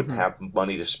 but you wouldn't have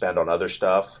money to spend on other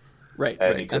stuff. Right,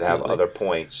 and you could have other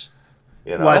points.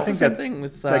 You know? Well, I think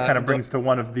that kind of brings to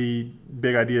one of the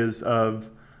big ideas of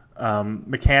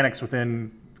mechanics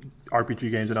within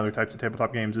RPG games and other types of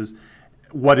tabletop games is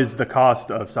what is the cost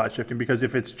of size shifting? Because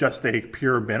if it's just a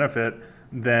pure benefit,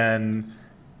 then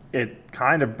it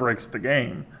kind of breaks the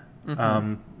game.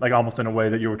 Like almost in a way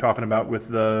that you were talking about with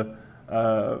the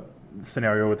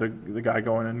scenario with the guy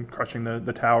going and crushing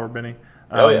the tower, Benny.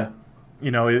 You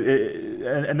know,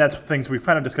 and that's things we've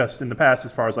kind of discussed in the past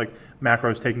as far as like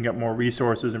macros taking up more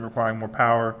resources and requiring more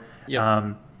power.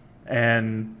 Yep.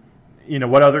 And, you know,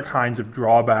 what other kinds of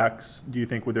drawbacks do you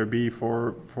think would there be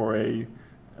for a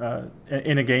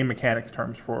in a game mechanics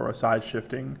terms for a size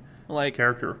shifting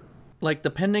character? Like,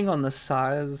 depending on the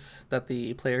size that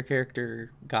the player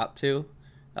character got to,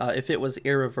 if it was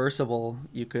irreversible,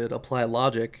 you could apply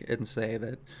logic and say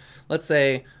that, let's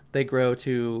say they grow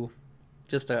to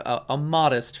just a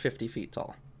modest 50 feet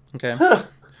tall. Okay?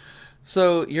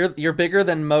 So you're bigger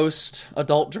than most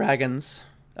adult dragons.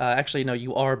 Actually, no,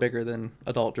 you are bigger than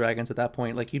adult dragons at that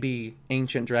point. Like, you'd be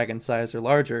ancient dragon size or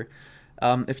larger.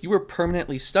 If you were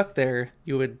permanently stuck there,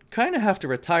 you would kind of have to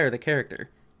retire the character,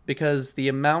 because the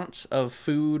amount of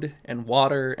food and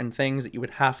water and things that you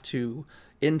would have to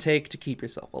intake to keep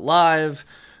yourself alive,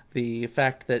 the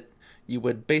fact that you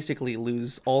would basically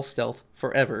lose all stealth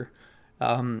forever.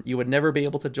 You would never be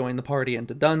able to join the party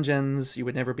into dungeons. You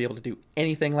would never be able to do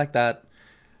anything like that.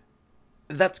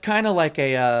 That's kind of like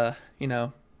a,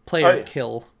 player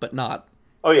kill, but not.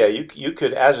 Oh yeah, you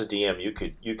could, as a DM,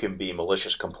 you can be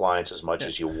malicious compliance as much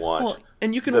as you want. Well,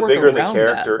 and you can the work bigger the around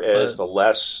character that, is, the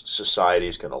less society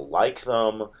is going to like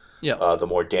them. Yeah. The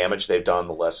more damage they've done,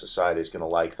 the less society is going to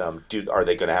like them. Are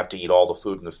they going to have to eat all the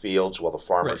food in the fields while the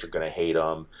farmers are going to hate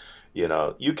them? You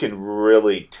know, you can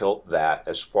really tilt that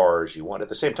as far as you want. At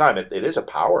the same time, it is a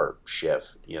power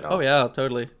shift, you know. Oh, yeah,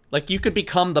 totally. Like, you could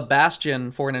become the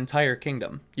bastion for an entire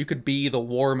kingdom. You could be the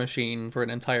war machine for an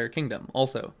entire kingdom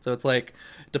also. So it's like,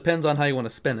 it depends on how you want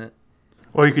to spin it.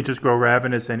 Or you could just grow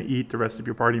ravenous and eat the rest of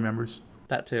your party members.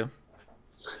 That too.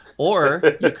 Or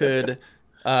you could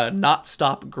not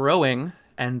stop growing,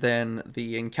 and then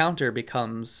the encounter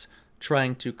becomes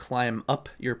trying to climb up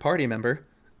your party member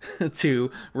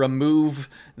to remove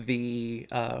the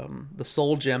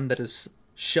soul gem that is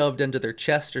shoved into their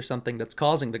chest or something that's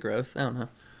causing the growth. I don't know.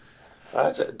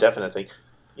 That's a definite thing.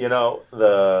 You know,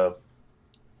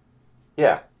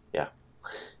 yeah.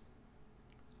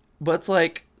 But it's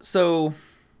like, so,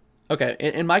 okay,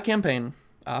 in my campaign,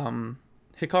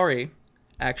 Hikari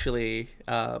actually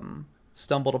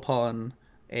stumbled upon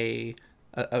a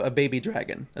baby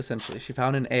dragon, essentially. She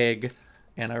found an egg,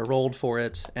 and I rolled for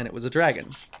it, and it was a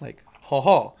dragon. Like,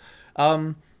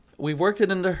 we've worked it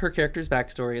into her character's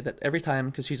backstory that every time,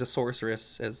 because she's a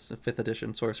sorceress, as a 5th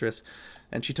edition sorceress,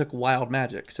 and she took wild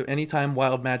magic. So anytime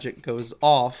wild magic goes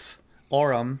off,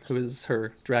 Aurum, who is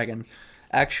her dragon,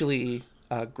 actually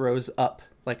grows up,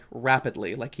 like,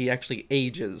 rapidly. Like, he actually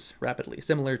ages rapidly,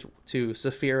 similar to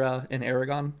Saphira in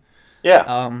Aragon.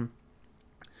 Yeah.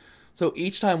 So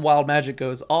each time wild magic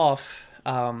goes off,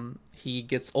 he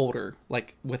gets older,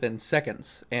 like, within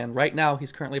seconds. And right now,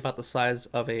 he's currently about the size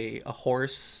of a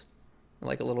horse,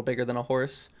 like a little bigger than a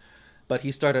horse. But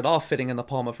he started off fitting in the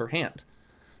palm of her hand.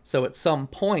 So at some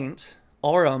point,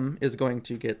 Aurum is going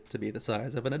to get to be the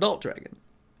size of an adult dragon.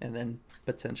 And then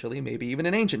potentially maybe even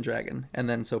an ancient dragon. And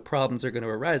then so problems are going to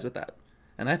arise with that.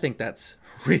 And I think that's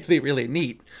really, really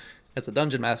neat as a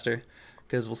dungeon master,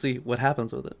 because we'll see what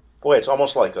happens with it. Boy, it's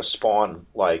almost like a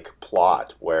Spawn-like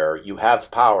plot where you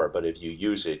have power, but if you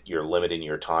use it, you're limiting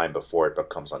your time before it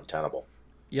becomes untenable.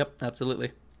 Yep,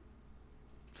 absolutely.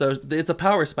 So it's a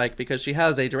power spike because she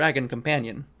has a dragon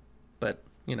companion. But,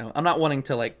 I'm not wanting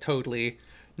to, like, totally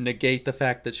negate the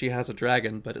fact that she has a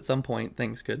dragon, but at some point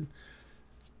things could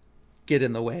get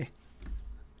in the way.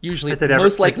 Usually,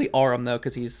 most likely Aurum, though,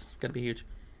 because he's going to be huge.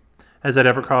 Has that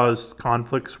ever caused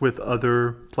conflicts with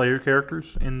other player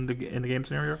characters in the game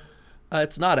scenario?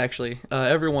 It's not, actually.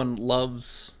 Everyone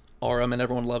loves Aurum, and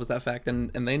everyone loves that fact, and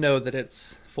they know that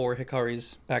it's for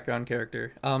Hikari's background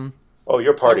character. Oh,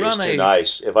 your party is too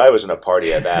nice. If I was in a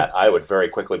party of that, I would very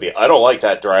quickly be, I don't like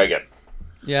that dragon.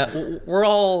 Yeah, we're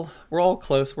all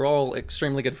close. We're all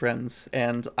extremely good friends,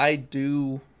 and I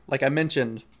do, like I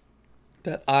mentioned,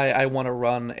 that I want to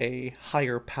run a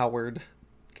higher powered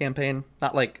campaign.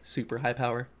 Not like super high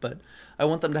power, but I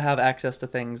want them to have access to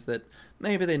things that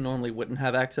maybe they normally wouldn't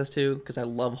have access to, because I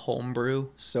love homebrew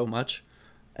so much,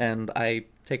 and I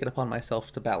take it upon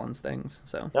myself to balance things.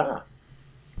 So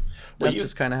that's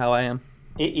just kind of how I am.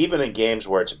 Even in games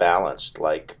where it's balanced,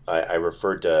 like I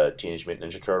referred to Teenage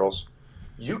Mutant Ninja Turtles,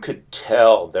 you could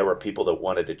tell there were people that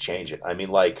wanted to change it. I mean,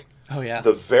 like,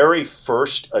 the very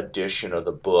first edition of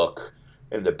the book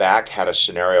in the back had a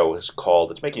scenario was called,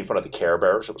 it's making fun of the Care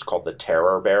Bears, it was called the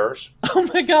Terror Bears. Oh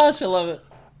my gosh, I love it.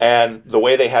 And the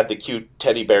way they had the cute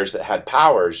teddy bears that had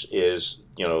powers is,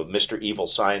 Mr. Evil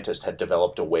Scientist had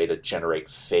developed a way to generate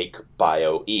fake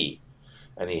Bio-E.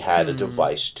 And he had a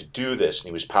device to do this, and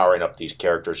he was powering up these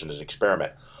characters in his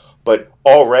experiment. But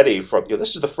already from,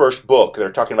 this is the first book, they're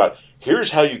talking about,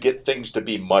 here's how you get things to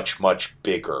be much, much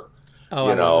bigger.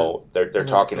 Oh, they're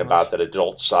talking about that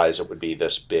adult size, it would be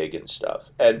this big and stuff.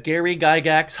 And Gary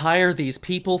Gygax, hire these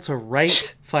people to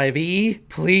write 5e,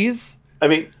 please. I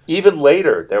mean, even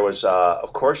later, there was,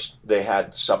 of course, they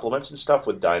had supplements and stuff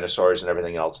with dinosaurs and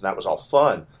everything else, and that was all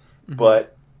fun. Mm-hmm.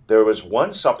 But there was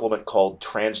one supplement called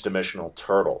Transdimensional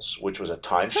Turtles, which was a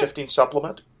time-shifting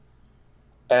supplement.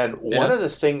 And one of the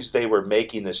things they were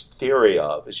making this theory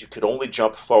of is you could only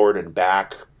jump forward and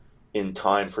back in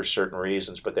time for certain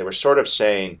reasons, but they were sort of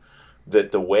saying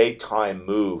that the way time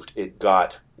moved, it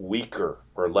got weaker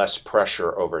or less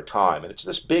pressure over time. And it's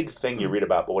this big thing you read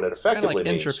about, but what it effectively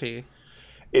means, entropy.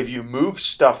 If you move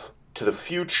stuff to the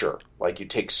future, like you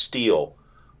take steel,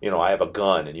 I have a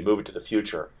gun, and you move it to the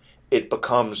future, it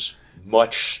becomes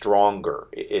much stronger.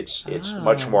 It's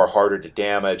much more harder to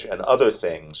damage and other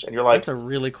things. And you're like, that's a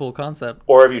really cool concept.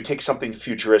 Or if you take something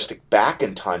futuristic back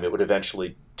in time, it would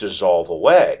eventually dissolve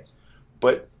away.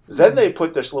 But then they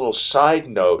put this little side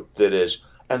note that is,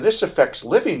 and this affects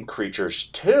living creatures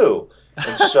too.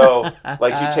 And so,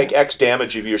 like, you take X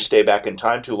damage if you stay back in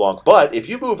time too long. But if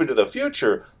you move into the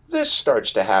future, this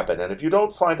starts to happen. And if you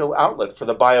don't find an outlet for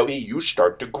the Bio-E, you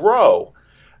start to grow.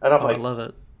 And I'm like, I love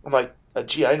it. I'm like,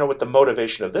 gee, I know what the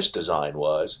motivation of this design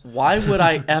was. Why would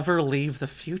I ever leave the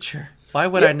future? Why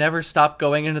would I never stop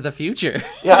going into the future?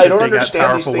 Yeah, I don't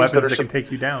understand these things that can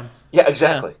take you down. Yeah,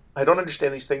 exactly. Yeah. I don't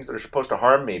understand these things that are supposed to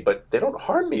harm me, but they don't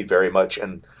harm me very much,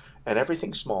 and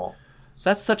everything's small.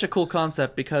 That's such a cool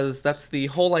concept, because that's the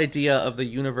whole idea of the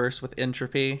universe with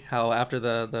entropy, how after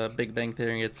the Big Bang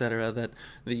Theory, etc., that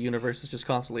the universe is just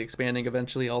constantly expanding.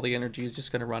 Eventually, all the energy is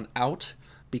just going to run out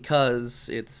because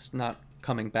it's not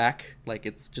coming back, like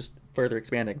it's just further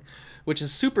expanding, which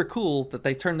is super cool that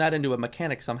they turn that into a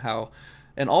mechanic somehow.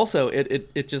 And also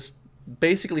it just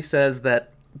basically says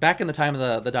that back in the time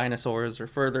of the dinosaurs, or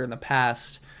further in the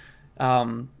past,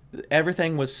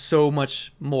 everything was so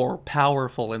much more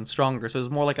powerful and stronger. So it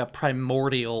was more like a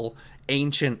primordial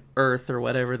ancient Earth or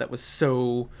whatever that was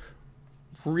so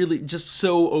really just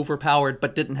so overpowered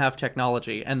but didn't have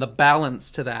technology. And the balance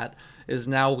to that is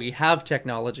now we have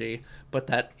technology, but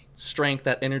that strength,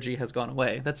 that energy has gone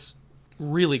away. That's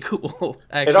really cool.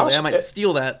 Actually, I might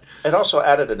steal that. It also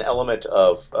added an element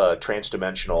of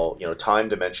trans-dimensional,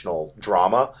 time-dimensional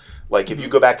drama. Like if you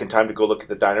go back in time to go look at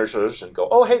the dinosaurs and go,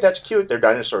 oh, hey, that's cute, they're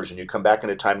dinosaurs, and you come back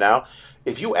into time now,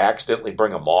 if you accidentally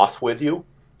bring a moth with you...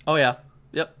 Oh, yeah.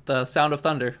 Yep, the Sound of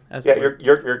Thunder. You're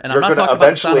going to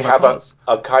eventually have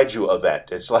a kaiju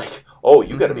event. It's like, oh,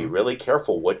 you got to be really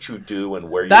careful what you do and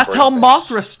where you That's how things.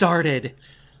 Mothra started.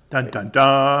 Dun, dun,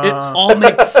 dun. It all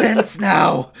makes sense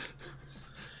now.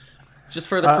 Just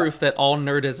further proof that all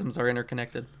nerdisms are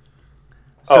interconnected.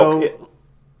 So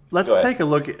let's take a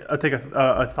look, take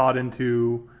a thought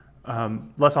into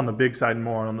less on the big side and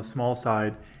more on the small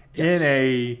side. Yes. In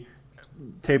a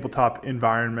tabletop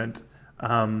environment,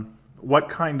 what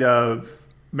kind of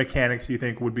mechanics do you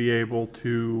think would be able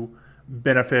to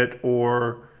benefit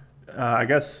or,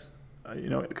 cause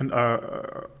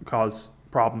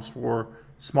problems for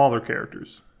smaller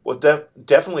characters? Well,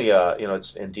 definitely,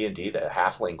 it's in D&D, the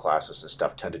halfling classes and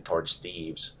stuff tended towards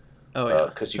thieves. Oh yeah,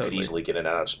 because you could totally. easily get in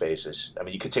and out of spaces. I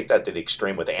mean, you could take that to the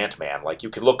extreme with Ant-Man. Like, you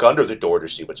could look under the door to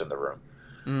see what's in the room.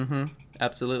 Mm-hmm.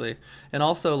 Absolutely. And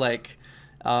also, like,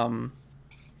 um,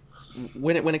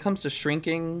 when it comes to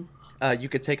shrinking, you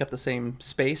could take up the same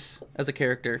space as a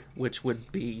character, which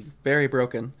would be very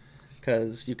broken,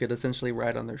 because you could essentially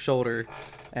ride on their shoulder,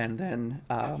 and then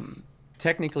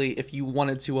technically, if you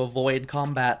wanted to avoid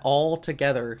combat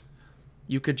altogether,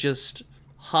 you could just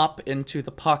hop into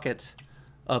the pocket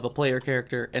of a player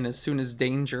character, and as soon as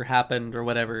danger happened or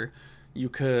whatever, you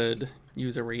could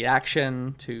use a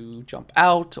reaction to jump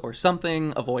out or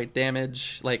something, avoid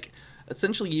damage. Like,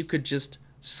 essentially, you could just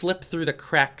slip through the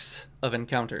cracks of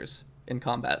encounters in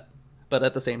combat. But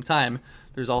at the same time,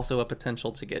 there's also a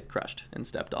potential to get crushed and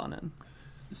stepped on. And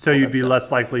So you'd be stuff.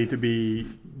 less likely to be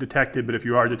detected, but if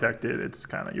you are detected, it's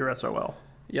kind of your SOL.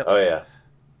 Yep. Oh yeah.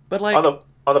 But like,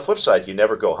 On the flip side, you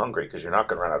never go hungry because you're not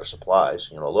going to run out of supplies.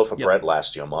 You know, a loaf of Yep. bread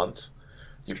lasts you a month.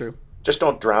 it's true. Just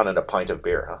don't drown in a pint of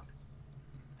beer, huh?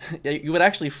 Yeah, you would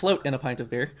actually float in a pint of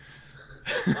beer.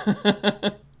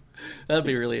 That'd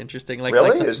be really interesting. Like,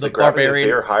 Really? like Is the gravity barbarian.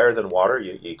 of beer higher than water?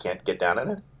 You can't get down in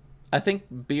it? I think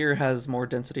beer has more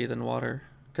density than water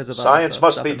because of Science the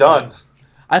must stuff be inside. done.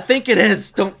 I think it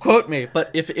is. Don't quote me. But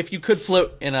if you could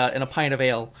float in a pint of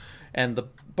ale, and the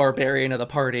barbarian of the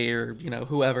party, or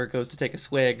whoever, goes to take a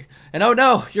swig, and oh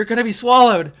no, you're gonna be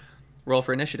swallowed. Roll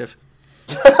for initiative.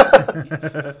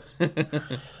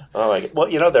 Oh my God.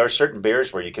 Well, there are certain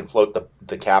beers where you can float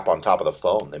the cap on top of the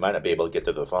foam. They might not be able to get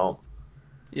to the foam.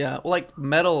 Yeah, well, like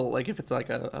metal, like if it's like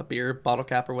a beer bottle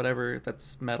cap or whatever,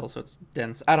 that's metal, so it's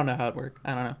dense. I don't know how it works.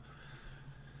 I don't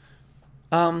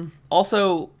know.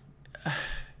 Also,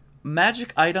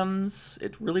 magic items,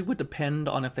 it really would depend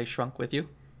on if they shrunk with you.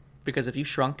 Because if you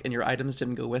shrunk and your items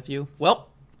didn't go with you, well,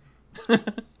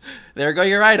 there go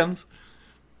your items.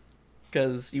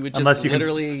 Because you would just Unless you can-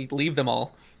 literally leave them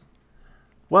all.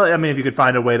 Well, I mean, if you could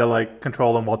find a way to like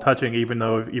control them while touching, even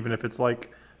if it's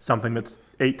like something that's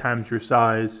 8 times your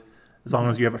size, as long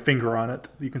as you have a finger on it,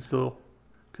 you can still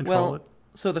control Well, it.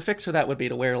 so the fix for that would be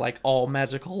to wear like all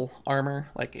magical armor.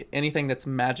 Like anything that's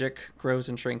magic grows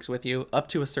and shrinks with you up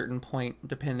to a certain point,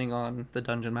 depending on the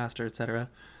dungeon master, etc.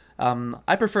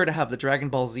 I prefer to have the Dragon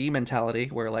Ball Z mentality,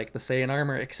 where like the Saiyan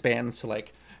armor expands to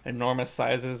like enormous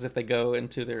sizes if they go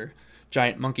into their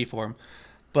giant monkey form.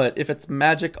 But if it's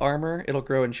magic armor, it'll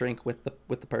grow and shrink with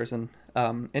the person.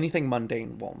 Anything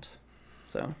mundane won't.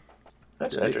 So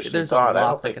That's an interesting there's thought. a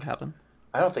lot that could happen.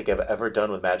 I don't think I've ever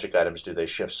done with magic items. Do they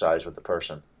shift size with the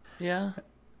person? Yeah.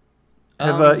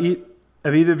 Have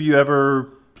either of you ever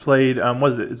played?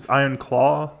 What is it? It's Iron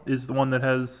Claw is the one that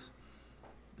has.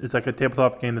 It's like a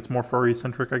tabletop game that's more furry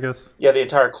centric, I guess. Yeah, the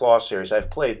entire Claw series. I've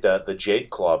played the Jade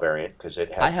Claw variant because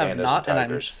it had I have pandas not, and and I'm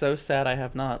tigers. so sad I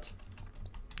have not.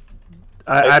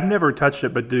 I've never touched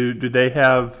it, but do they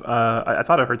have? I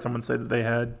thought I heard someone say that they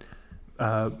had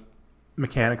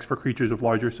mechanics for creatures of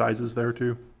larger sizes there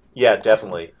too. Yeah,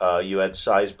 definitely. You had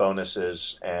size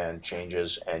bonuses and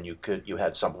changes, and you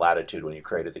had some latitude when you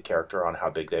created the character on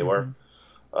how big they were,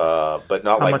 but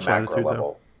not How like much macro latitude,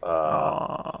 level.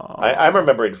 I'm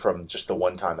remembering from just the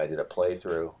one time I did a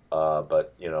playthrough,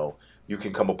 but you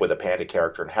can come up with a panda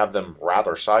character and have them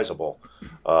rather sizable,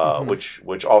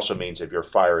 which also means if you're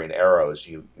firing arrows,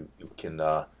 you can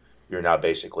you're now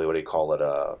basically, what do you call it?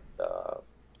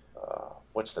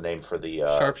 What's the name for the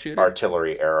Sharpshooter?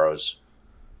 artillery arrows?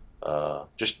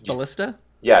 Ballista?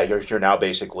 Yeah, you're now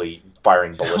basically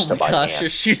firing ballista Oh my by gosh, hand. you're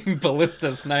shooting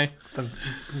ballistas. Nice.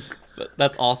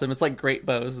 That's awesome. It's like great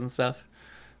bows and stuff.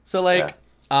 So like,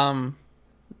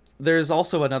 there's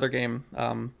also another game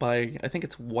by, I think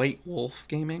it's White Wolf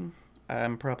Gaming.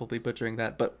 I'm probably butchering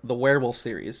that, but the Werewolf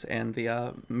series and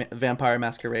the Vampire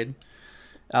Masquerade.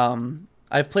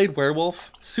 I've played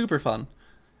Werewolf. Super fun.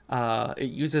 It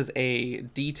uses a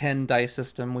D10 dice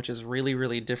system, which is really,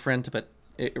 really different, but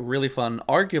really fun.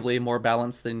 Arguably more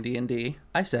balanced than D&D.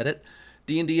 I said it.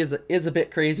 D&D is a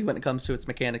bit crazy when it comes to its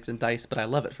mechanics and dice, but I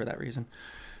love it for that reason.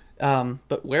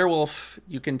 But Werewolf,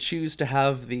 you can choose to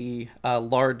have the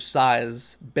large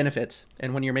size benefit,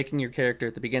 and when you're making your character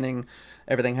at the beginning,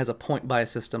 everything has a point buy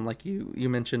system, like you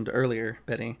mentioned earlier,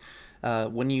 Benny.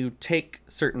 When you take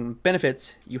certain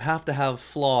benefits, you have to have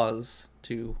flaws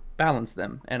to balance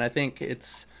them, and I think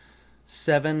it's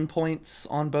 7 points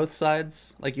on both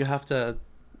sides. Like you have to.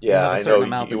 Yeah, have a I certain know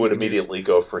amount you that would can use. immediately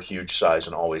go for huge size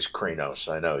and always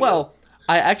Krenos. I know. Well,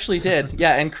 I actually did,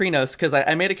 yeah, and Krenos, because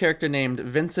I made a character named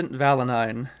Vincent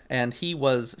Valenine, and he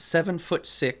was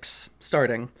 7'6"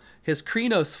 starting. His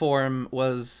Krenos form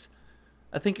was,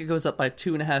 I think it goes up by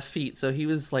 2.5 feet, so he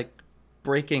was like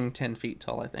breaking 10 feet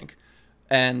tall, I think.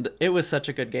 And it was such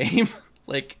a good game.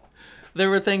 Like, there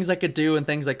were things I could do and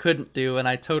things I couldn't do, and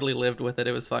I totally lived with it.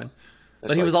 It was fun.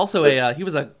 But he like was also he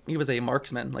was a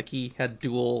marksman. Like he had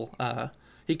dual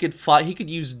he could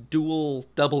use dual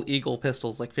double eagle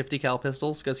pistols, like 50 cal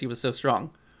pistols, because he was so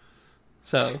strong.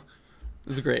 So it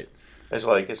was great. It's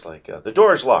like the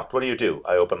door is locked. What do?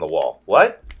 I open the wall.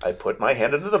 What? I put my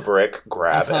hand into the brick,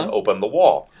 grab, and open the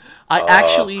wall. I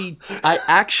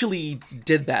actually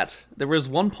did that. There was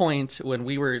one point when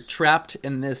we were trapped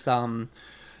in this.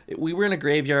 We were in a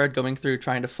graveyard going through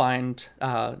trying to find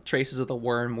traces of the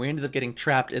worm. We ended up getting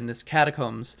trapped in this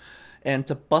catacombs, and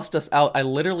to bust us out, I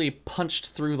literally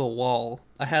punched through the wall.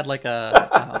 I had like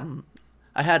I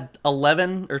had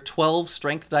 11 or 12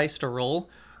 strength dice to roll,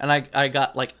 and I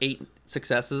got like 8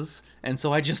 successes, and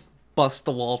so I just bust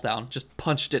the wall down, just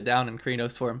punched it down in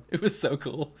Krenos form. It was so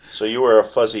cool. So you were a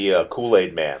fuzzy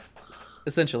Kool-Aid man.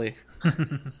 Essentially.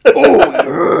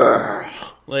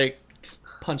 Like, just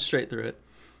punch straight through it.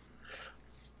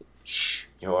 Shh,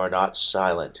 you are not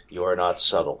silent. You are not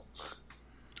subtle.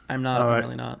 I'm not. Right. I'm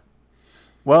really not.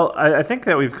 Well, I think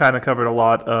that we've kind of covered a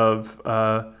lot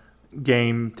of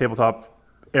game tabletop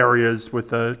areas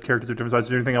with characters of different sizes. Is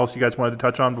there anything else you guys wanted to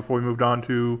touch on before we moved on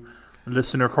to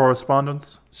listener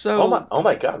correspondence? So, oh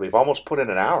my God, we've almost put in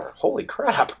an hour. Holy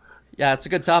crap! yeah, it's a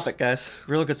good topic, guys.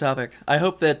 Real good topic. I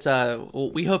hope that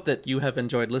we hope that you have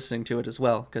enjoyed listening to it as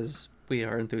well, because we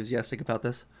are enthusiastic about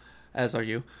this, as are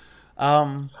you.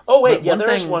 Oh wait, yeah,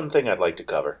 there is one thing I'd like to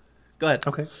cover. Go ahead.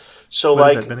 Okay. So What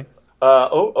is like. that, Benny?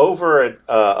 Over at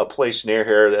a place near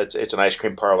here, it's an ice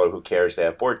cream parlor. Who cares? They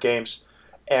have board games,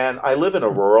 and I live in a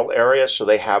rural area, so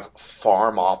they have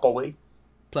Farmopoly.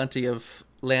 Plenty of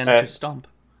land to stomp.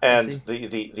 And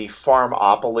the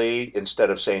Farmopoly,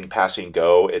 instead of saying passing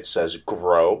go, it says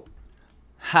grow.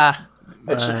 Ha.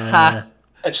 Ha.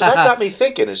 And so that got me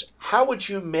thinking: is how would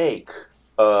you make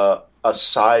a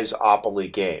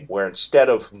size-opoly game where instead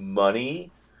of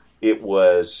money, it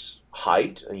was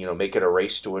height, make it a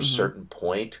race to a certain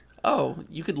point. Oh,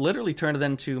 you could literally turn it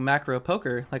into macro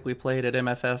poker like we played at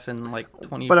MFF in like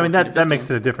 20. But I mean that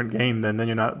makes it a different game then. Then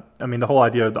you're not. I mean the whole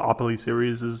idea of the Opoly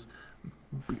series is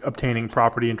obtaining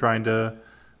property and trying to,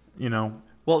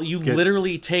 Well, you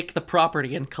literally take the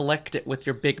property and collect it with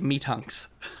your big meat hunks.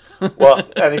 Well,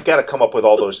 and you've got to come up with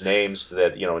all those names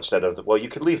that instead of you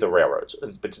could leave the railroads,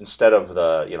 but instead of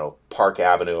the Park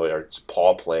Avenue or it's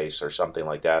Paul Place or something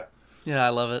like that. Yeah, I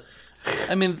love it.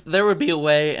 I mean, there would be a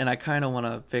way, and I kind of want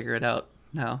to figure it out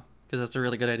now, because that's a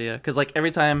really good idea. Because, like,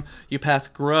 every time you pass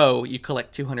grow, you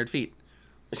collect 200 feet.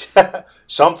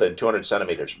 Something, 200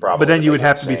 centimeters, probably. But then you would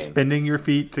have to be spending your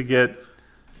feet to get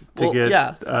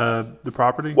the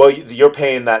property? Well, you're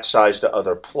paying that size to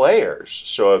other players.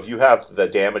 So if you have the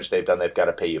damage they've done, they've got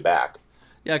to pay you back.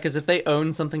 Yeah, because if they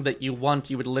own something that you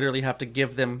want, you would literally have to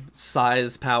give them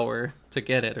size power to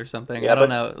get it or something. Yeah, I don't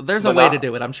know. There's a way to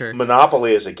do it, I'm sure.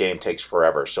 Monopoly as a game takes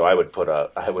forever, so I would put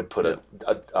a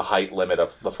height limit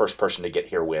of the first person to get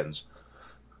here wins.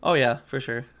 Oh yeah, for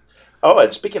sure. Oh,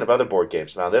 and speaking of other board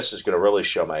games, now this is going to really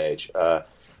show my age.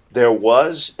 There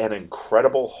was an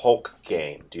Incredible Hulk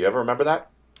game. Do you ever remember that?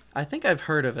 I think I've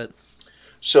heard of it.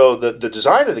 So the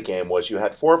design of the game was you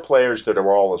had 4 players that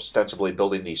are all ostensibly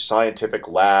building the scientific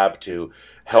lab to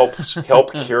help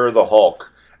cure the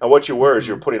Hulk. And what you were is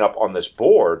you're putting up on this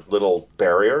board little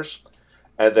barriers,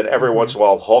 and then every once in a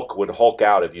while Hulk would Hulk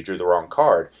out if you drew the wrong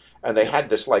card. And they had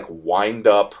this like wind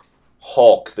up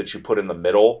Hulk that you put in the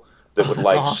middle that would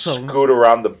like awesome. scoot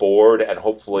around the board and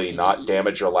hopefully not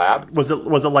damage your lab. Was it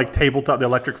like tabletop, the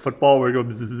electric football, where you go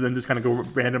and just kind of go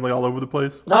randomly all over the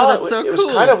place? No, that's so it was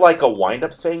cool. kind of like a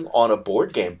wind-up thing on a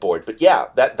board game board. But yeah,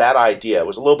 that idea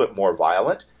was a little bit more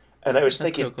violent. And I was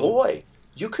thinking, so cool. boy,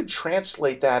 you could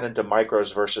translate that into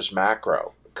micros versus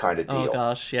macro kind of deal. Oh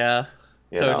gosh, yeah,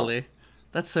 totally.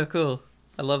 That's so cool.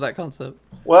 I love that concept.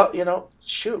 Well,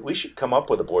 shoot, we should come up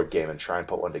with a board game and try and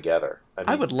put one together. I mean,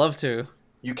 I would love to.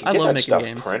 You can get that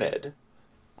stuff printed.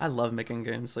 I love making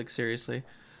games, like seriously.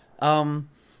 The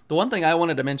one thing I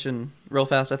wanted to mention real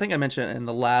fast, I think I mentioned it in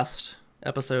the last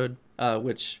episode,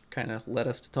 which kind of led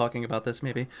us to talking about this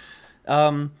maybe.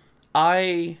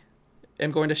 I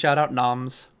am going to shout out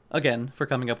Noms again for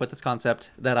coming up with this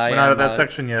concept that We're not at that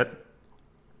section yet.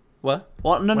 What?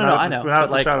 Well, no, I know. We're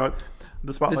not but at the shout out.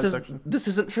 The spotlight section. This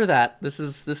isn't for that. This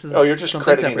is. Oh, you're just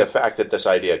crediting separate. the fact that this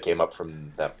idea came up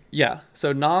from them. Yeah.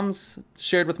 So Noms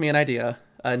shared with me an idea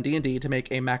in D&D to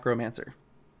make a macromancer,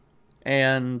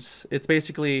 and it's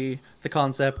basically the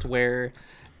concept where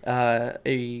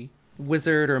a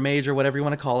wizard or mage or whatever you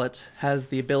want to call it has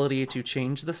the ability to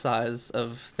change the size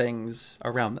of things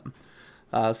around them.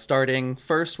 starting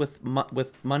first with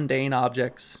mundane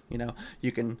objects.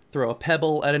 You can throw a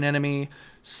pebble at an enemy,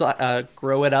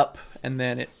 grow it up, and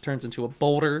then it turns into a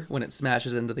boulder when it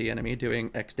smashes into the enemy, doing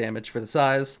X damage for the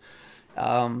size.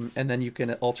 And then you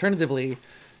can alternatively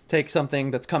take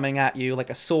something that's coming at you like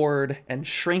a sword and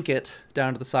shrink it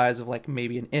down to the size of like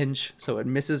maybe an inch, so it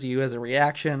misses you as a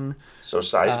reaction. So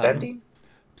size bending?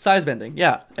 Size bending,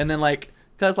 yeah. And then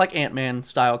because like Ant-Man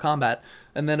style combat.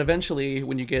 And then eventually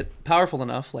when you get powerful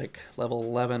enough, like level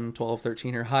 11, 12,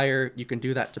 13 or higher, you can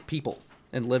do that to people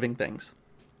and living things.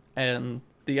 And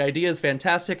the idea is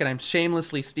fantastic, and I'm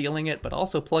shamelessly stealing it, but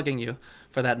also plugging you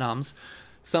for that, Noms.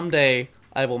 Someday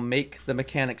I will make the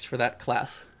mechanics for that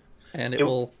class, and it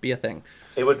will be a thing.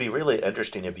 It would be really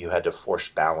interesting if you had to force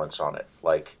balance on it.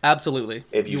 Like, absolutely.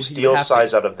 If you steal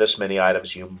size out of this many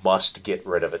items, you must get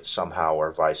rid of it somehow,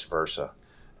 or vice versa.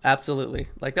 Absolutely.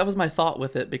 Like, that was my thought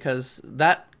with it, because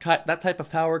that type of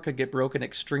power could get broken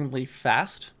extremely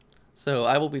fast. So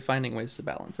I will be finding ways to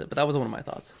balance it. But that was one of my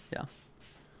thoughts. Yeah.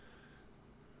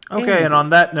 Okay, and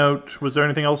on that note, was there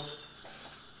anything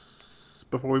else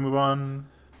before we move on?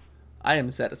 I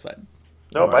am satisfied.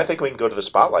 Nope, I think we can go to the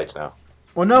spotlights now.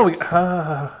 Well, no.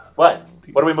 What?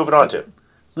 What are we moving on to?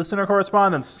 Listener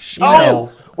correspondence.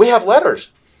 Oh, we have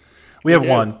letters. We have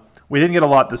one. We didn't get a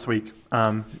lot this week,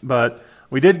 but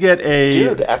we did get a...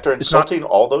 Dude, after insulting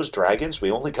all those dragons,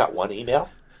 we only got one email?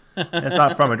 It's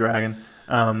not from a dragon.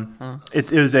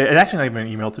 It actually not even an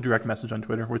email. It's a direct message on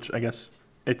Twitter, which I guess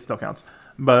it still counts.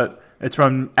 But it's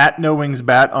from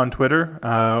 @NoWingsBat on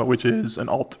Twitter, which is an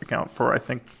alt account for, I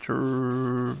think,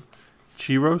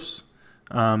 Chiros.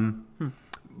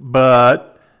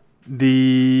 But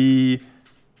the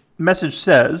message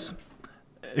says,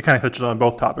 it kind of touches on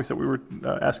both topics that we were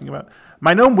asking about.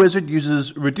 My gnome wizard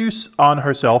uses reduce on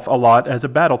herself a lot as a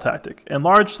battle tactic.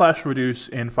 Enlarge/reduce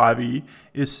in 5e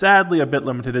is sadly a bit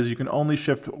limited, as you can only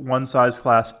shift one size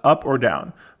class up or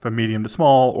down, from medium to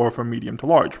small or from medium to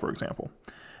large, for example.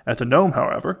 As a gnome,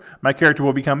 however, my character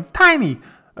will become tiny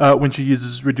when she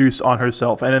uses reduce on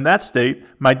herself, and in that state,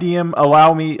 my DM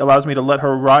allows me to let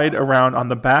her ride around on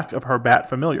the back of her bat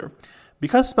familiar.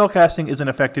 Because spellcasting isn't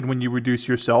affected when you reduce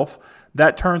yourself,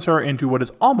 that turns her into what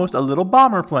is almost a little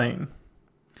bomber plane.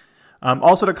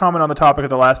 Also, to comment on the topic of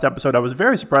the last episode, I was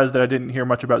very surprised that I didn't hear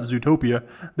much about Zootopia.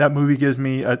 That movie gave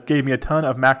me a ton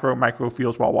of micro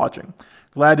feels while watching.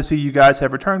 Glad to see you guys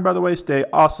have returned, by the way. Stay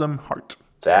awesome, heart.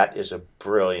 That is a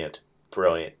brilliant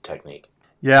technique.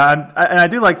 Yeah, and I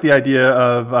do like the idea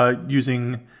of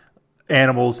using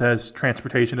animals as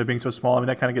transportation, of being so small. I mean,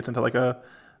 that kind of gets into like a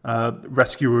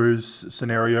rescuers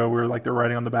scenario where like they're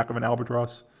riding on the back of an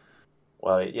albatross.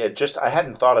 Well, yeah, I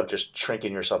hadn't thought of just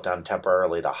shrinking yourself down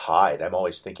temporarily to hide. I'm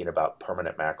always thinking about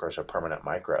permanent macros or permanent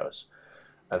micros.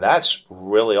 And that's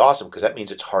really awesome, because that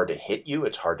means it's hard to hit you,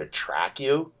 it's hard to track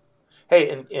you.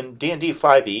 Hey, in D&D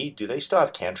 5e, do they still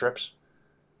have cantrips?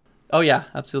 Oh, yeah,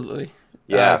 absolutely.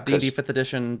 Yeah, D&D 5th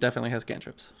edition definitely has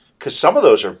cantrips. Because some of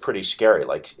those are pretty scary.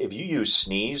 Like, if you use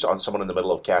sneeze on someone in the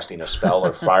middle of casting a spell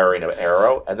or firing an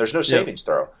arrow, and there's no savings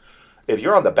throw. If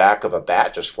you're on the back of a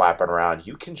bat just flapping around,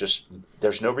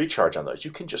 there's no recharge on those.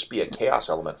 You can just be a chaos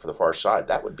element for the far side.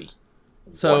 That would be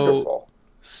wonderful.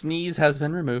 Sneeze has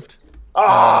been removed.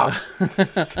 But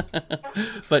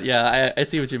yeah, I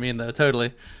see what you mean, though,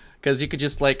 totally. Because you could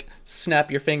just, like,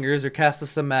 snap your fingers or cast the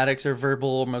somatics or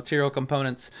verbal material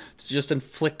components to just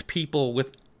inflict people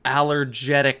with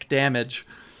allergetic damage.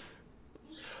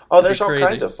 Oh, there's all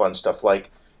kinds of fun stuff.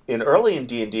 Like, in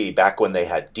D&D, back when they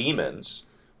had demons,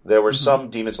 there were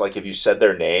some demons, like, if you said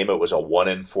their name, it was a 1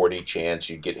 in 40 chance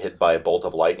you'd get hit by a bolt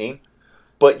of lightning.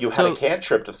 But you had a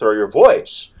cantrip to throw your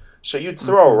voice. So you'd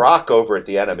throw a rock over at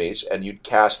the enemies, and you'd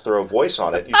cast throw voice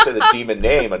on it. You say the demon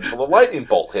name until the lightning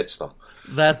bolt hits them.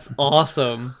 That's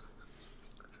awesome.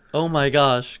 Oh my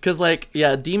gosh. Because, like,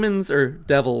 yeah, demons, or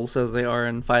devils, as they are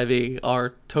in 5e,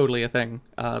 are totally a thing.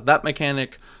 That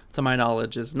mechanic, to my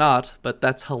knowledge, is not, but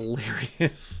that's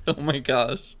hilarious. Oh my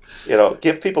gosh.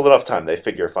 Give people enough time. They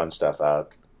figure fun stuff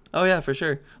out. Oh yeah, for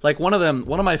sure. Like, one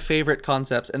of my favorite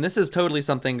concepts, and this is totally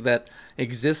something that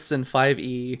exists in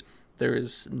 5e, there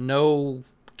is no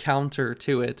counter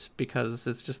to it, because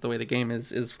it's just the way the game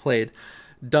is played.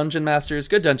 Good dungeon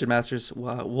masters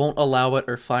won't allow it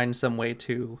or find some way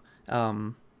to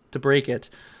break it,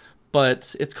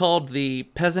 but it's called the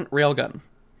peasant railgun.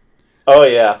 Oh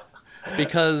yeah,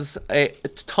 because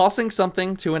tossing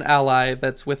something to an ally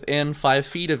that's within 5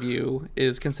 feet of you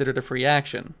is considered a free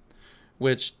action,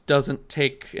 which doesn't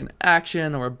take an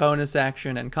action or a bonus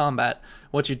action in combat.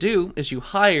 What you do is you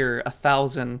hire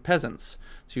 1,000 peasants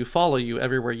to follow you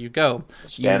everywhere you go.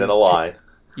 Stand in a line.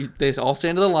 they all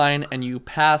stand in the line, and you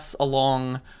pass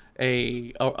along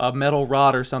a metal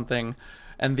rod or something.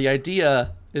 And the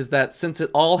idea is that since it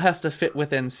all has to fit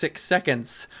within 6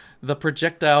 seconds, the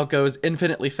projectile goes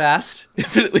infinitely faster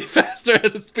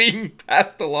as it's being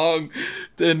passed along.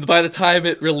 And by the time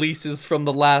it releases from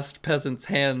the last peasant's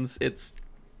hands, it's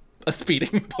a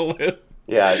speeding bullet.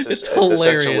 Yeah, it's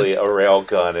essentially a rail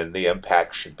gun, and the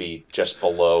impact should be just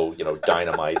below,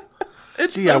 dynamite.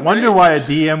 I wonder why a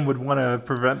DM would want to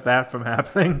prevent that from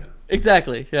happening.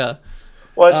 Exactly, yeah.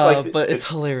 Well, it's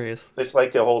hilarious. It's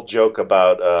like the whole joke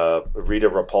about Rita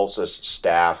Repulsa's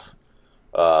staff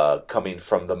coming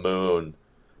from the moon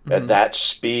at that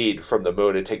speed from the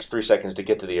moon. It takes 3 seconds to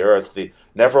get to the Earth.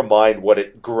 Never mind what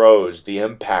it grows, the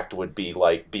impact would be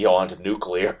like beyond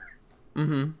nuclear.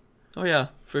 Mm-hmm. Oh yeah,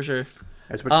 for sure.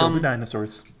 That's what killed the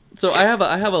dinosaurs. So I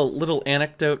have a little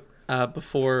anecdote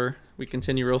before we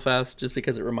continue real fast, just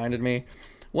because it reminded me.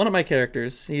 One of my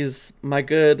characters, he's my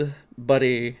good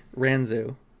buddy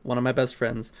Ranzu, one of my best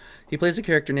friends. He plays a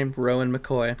character named Rowan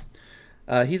McCoy.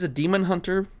 He's a demon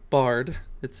hunter bard.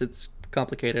 It's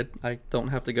complicated. I don't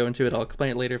have to go into it. I'll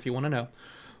explain it later if you want to know.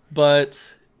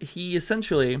 But he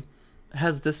essentially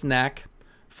has this knack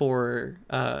for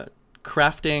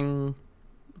crafting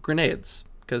grenades,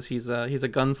 because he's a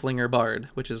gunslinger bard,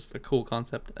 which is a cool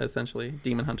concept, essentially.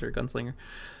 Demon hunter, gunslinger.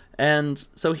 And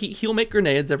so he'll make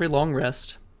grenades every long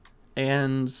rest,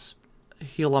 and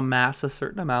he'll amass a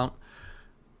certain amount.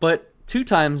 But 2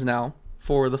 times now,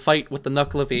 for the fight with the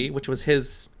Knucklevi, which was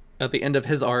his, at the end of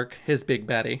his arc, his big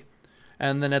baddie,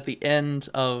 and then at the end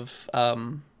of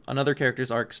another character's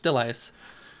arc, Still Ice,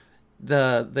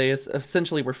 they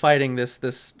essentially were fighting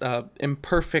this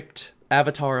imperfect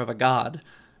avatar of a god.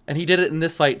 And he did it in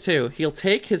this fight too. He'll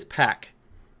take his pack,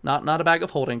 not a bag of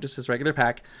holding, just his regular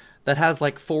pack, that has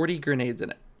like 40 grenades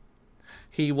in it.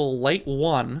 He will light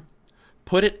one,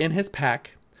 put it in his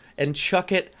pack, and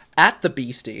chuck it at the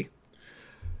beastie,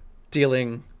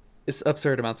 dealing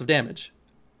absurd amounts of damage.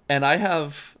 And I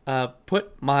have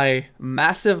put my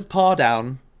massive paw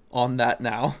down on that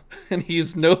now, and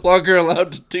he's no longer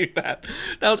allowed to do that.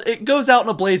 Now, it goes out in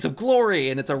a blaze of glory,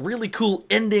 and it's a really cool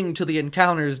ending to the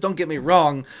encounters, don't get me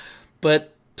wrong,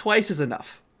 but twice is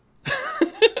enough.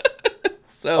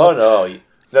 So, oh, no.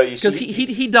 No, you see... Because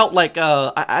he dealt like...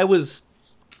 I was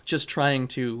just trying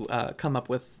to come up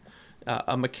with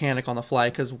a mechanic on the fly,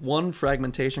 because one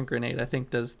fragmentation grenade, I think,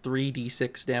 does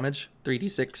 3d6 damage.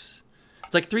 3d6...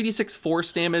 It's like 3d6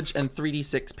 force damage and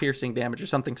 3d6 piercing damage or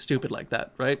something stupid like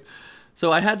that, right?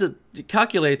 So I had to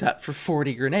calculate that for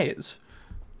 40 grenades.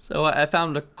 So I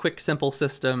found a quick, simple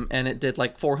system, and it did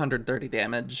like 430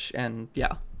 damage, and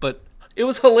yeah. But it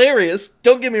was hilarious,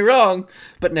 don't get me wrong,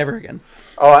 but never again.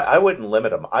 Oh, I wouldn't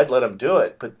limit him. I'd let him do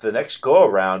it. But the next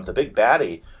go-around, the big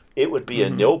baddie, it would be a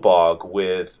Nilbog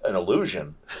with an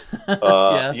illusion.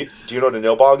 Yeah. Do you know what a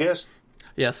Nilbog is?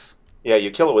 Yes. Yeah,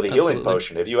 you kill it with a healing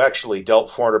potion. If you actually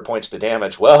dealt 400 points to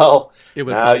damage, well,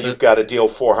 now you've got to deal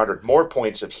 400 more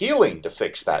points of healing to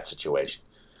fix that situation.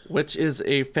 Which is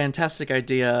a fantastic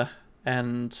idea,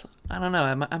 and I don't know,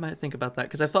 I might think about that,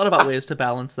 because I've thought about ways to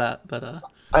balance that, but...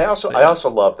 I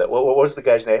also love that. What was the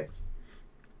guy's name?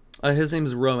 His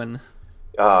name's Rowan.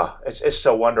 It's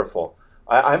so wonderful.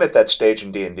 I'm at that stage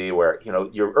in D&D where,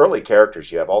 your early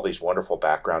characters, you have all these wonderful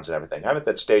backgrounds and everything. I'm at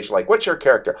that stage like, what's your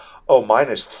character? Oh, mine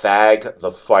is Thag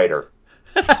the Fighter.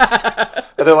 And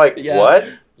they're like, yeah. What?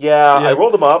 Yeah, I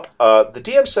rolled him up. The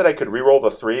DM said I could reroll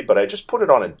the 3, but I just put it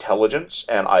on intelligence,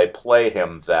 and I play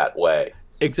him that way.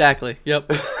 Exactly, yep.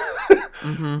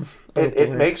 Mm-hmm.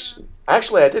 It makes...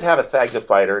 Actually, I did have a Thag the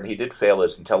Fighter, and he did fail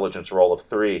his intelligence roll of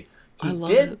 3. He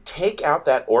did take out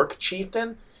that orc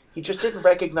chieftain. He just didn't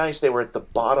recognize they were at the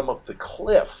bottom of the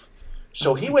cliff.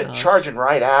 So he went charging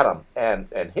right at him and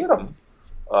hit him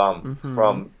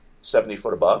from 70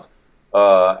 foot above.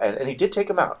 And he did take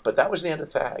him out. But that was the end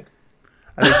of Thag.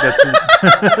 I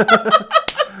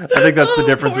think that's the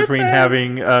difference between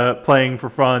having playing for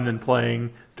fun and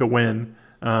playing to win.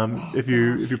 If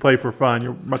you play for fun,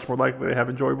 you're much more likely to have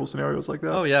enjoyable scenarios like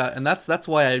that. Oh yeah, and that's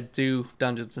why I do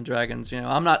Dungeons and Dragons.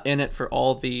 I'm not in it for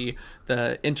all the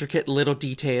intricate little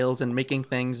details and making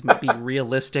things be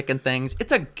realistic and things.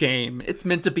 It's a game. It's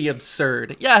meant to be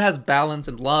absurd. Yeah, it has balance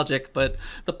and logic, but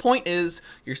the point is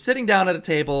you're sitting down at a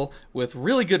table with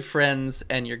really good friends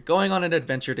and you're going on an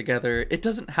adventure together. It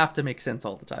doesn't have to make sense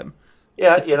all the time.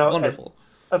 Yeah, it's wonderful.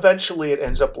 Eventually, it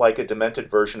ends up like a demented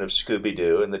version of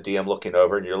Scooby-Doo, and the DM looking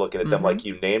over, and you're looking at them like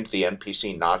you named the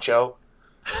NPC Nacho.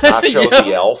 Nacho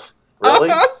the elf.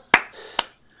 Really?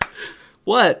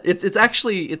 What? It's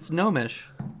actually, it's gnomish.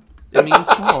 It means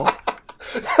small.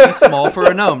 He's small for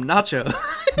a gnome. Nacho.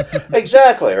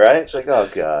 Exactly, right? It's like, oh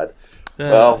god.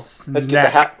 Well, let's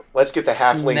get Snack. the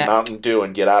halfling Snack. Mountain Dew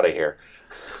and get out of here.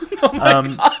 Oh my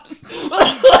Um,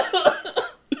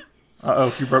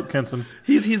 gosh. You broke Kenson.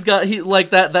 He's got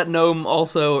like that gnome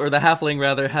also, or the halfling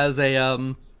rather, has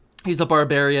a he's a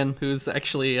barbarian who's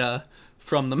actually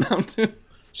from the mountain.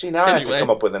 See, now I have to Anyway. come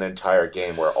up with an entire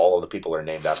game where all of the people are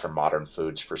named after modern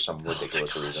foods for some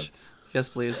ridiculous reason. Yes,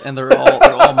 please. And they're all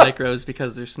micros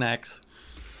because they're snacks.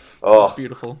 It's Oh,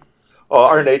 beautiful.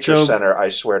 our nature So- center, I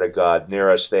swear to God, near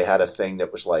us, they had a thing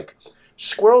that was like,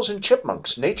 squirrels and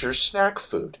chipmunks, nature's snack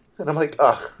food. And I'm like,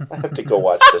 oh, I have to go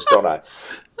watch this, don't I?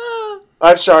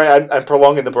 I'm sorry, I'm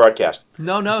prolonging the broadcast.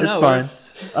 No,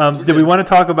 It's fine. Did we want to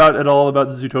talk at all about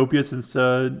Zootopia since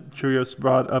Churios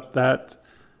brought up that,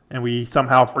 and we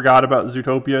somehow forgot about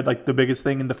Zootopia, like the biggest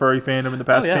thing in the furry fandom in the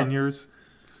past yeah. 10 years?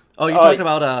 Oh, you're talking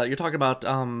about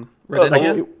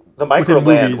Rodentia? The micro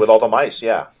land movies. with all the mice,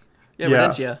 yeah. Yeah, Yeah.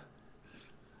 Rodentia.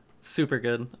 Super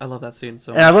good. I love that scene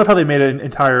so And I much. love how they made an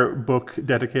entire book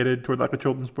dedicated toward like a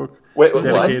children's book. Wait, what?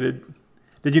 Dedicated.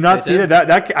 Did you not They see did?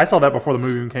 that? I saw that before the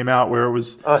movie even came out, where it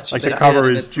was Oh, it's like just- the cover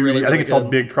and is it's Judy. really, I think it's really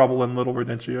called good. Big Trouble in Little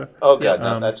Rodentia. Oh, God,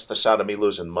 Yeah. no, that's the sound of me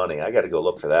losing money. I got to go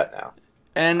look for that now.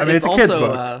 And I mean, it's it's a kid's also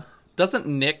book. doesn't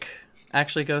Nick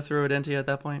actually go through Rodentia at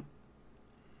that point?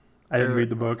 I didn't Or- read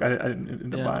the book. I didn't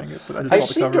end up Yeah. buying it, but I just I saw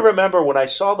the seem cover. to remember when I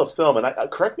saw the film,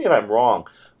 and correct me if I'm wrong,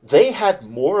 they had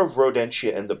more of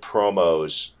Rodentia in the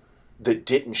promos that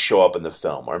didn't show up in the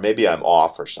film, or maybe I'm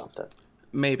off or something.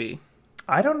 Maybe.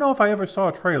 I don't know if I ever saw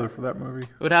a trailer for that movie.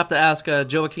 Would have to ask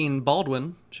Joaquin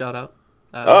Baldwin. Shout out.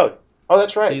 Oh,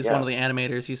 that's right. He's yeah. one of the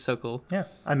animators. He's so cool. Yeah,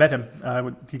 I met him.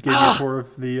 He gave me a tour of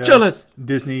the Jealous.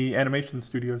 Disney animation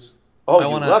studios. Oh, I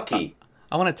you wanna- lucky.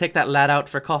 I want to take that lad out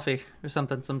for coffee or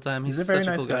something sometime. He's He's a very such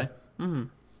a nice cool guy. guy.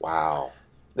 Wow.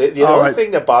 The All only right.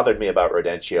 thing that bothered me about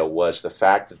Rodentia was the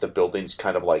fact that the building's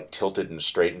kind of like tilted and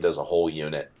straightened as a whole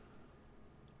unit.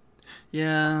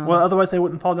 Yeah. Well, otherwise they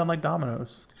wouldn't fall down like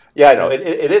dominoes. Yeah, I know.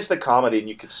 It is the comedy, and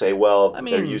you could say, well, I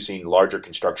they're mean- using larger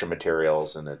construction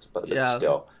materials, and but Yeah.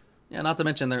 still. Yeah, not to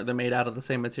mention they're made out of the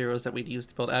same materials that we'd use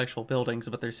to build actual buildings,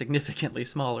 but they're significantly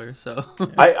smaller. So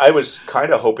I was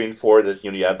kind of hoping for that.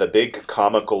 You have the big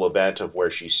comical event of where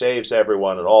she saves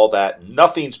everyone and all that.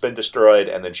 Nothing's been destroyed,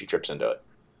 and then she trips into it.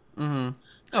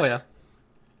 oh yeah,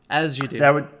 as you do.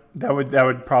 That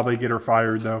would probably get her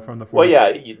fired though from the force. Well,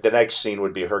 yeah, the next scene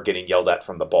would be her getting yelled at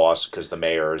from the boss because the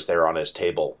mayor is there on his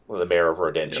table, the mayor of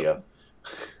Rodentia.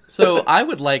 So I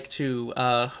would like to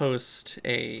host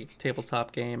a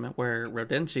tabletop game where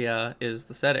Rodentia is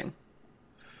the setting.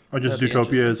 Or just That'd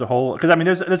be Zootopia as a whole. Because I mean,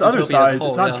 there's other Zootopia as a sides. whole,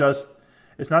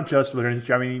 It's not just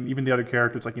Rodentia. I mean, even the other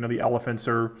characters, like the elephants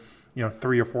are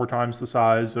 3 or 4 times the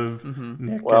size of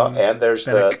Nick. Well, and there's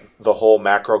Fennec. the whole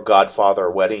macro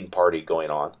Godfather wedding party going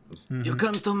on. You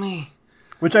come to me.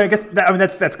 Which I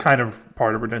guess that's kind of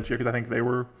part of Rodentia because I think they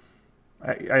were.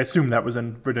 I assume that was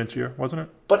in Rodentia, wasn't it?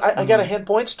 But I got to hand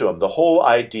points to him. The whole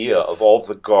idea of all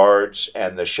the guards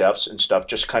and the chefs and stuff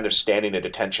just kind of standing at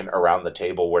attention around the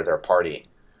table where they're partying.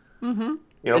 Mm-hmm.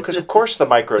 Because of course the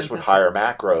micros would hire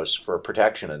macros for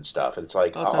protection and stuff. It's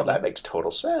like, totally. that makes total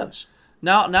sense.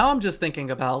 Now I'm just thinking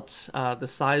about the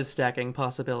size stacking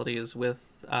possibilities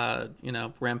with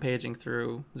rampaging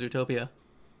through Zootopia,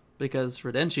 because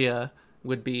Rodentia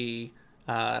would be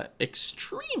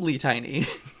extremely tiny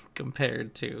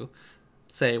compared to,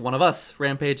 say, one of us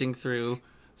rampaging through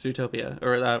Zootopia,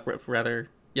 or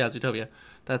Zootopia.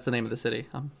 That's the name of the city.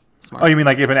 I'm smart. Oh, you mean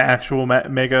like if an actual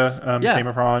mega Yeah. came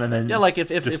upon and then like if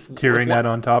just tearing that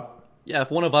on top? Yeah,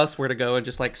 if one of us were to go and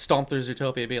just like stomp through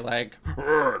Zootopia, it'd be like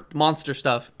monster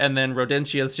stuff, and then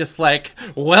Rodentia's just like,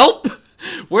 welp,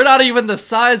 we're not even the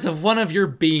size of one of your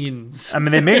beans. I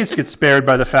mean, they may just get spared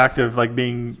by the fact of like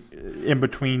being in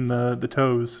between the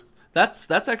toes. That's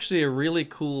actually a really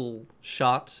cool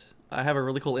shot. I have a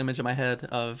really cool image in my head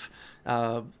of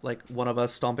like one of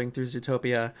us stomping through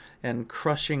Zootopia and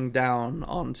crushing down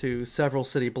onto several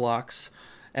city blocks,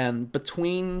 and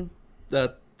between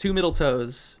the 2 middle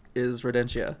toes is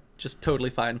Rodentia, just totally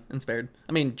fine and spared.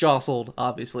 I mean, jostled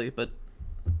obviously, but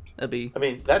that'd be. I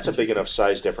mean, that's a big enough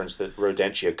size difference that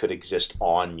Rodentia could exist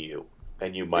on you,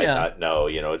 and you might not know.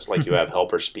 It's like you have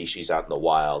helper species out in the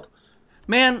wild.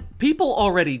 Man, people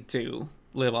already do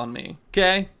live on me,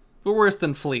 okay? We're worse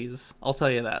than fleas, I'll tell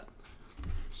you that.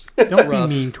 Don't rough.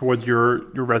 be mean towards your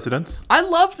residents. I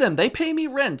love them. They pay me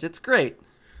rent. It's great.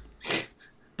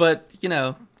 But,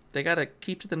 they gotta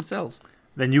keep to themselves.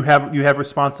 Then you have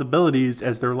responsibilities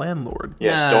as their landlord.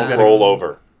 Yes, Nah. don't roll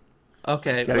over.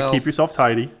 Okay, You gotta well, keep yourself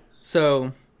tidy.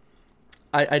 so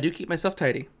I do keep myself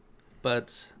tidy,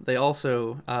 but they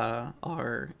also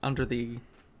are under the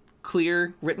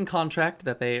clear written contract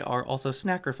that they are also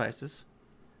sacrifices,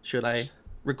 should I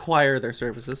require their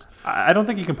services. I don't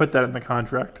think you can put that in the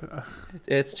contract.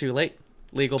 It's too late.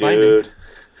 Legal Dude. binding.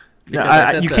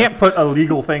 Yeah, you can't put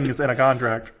illegal things in a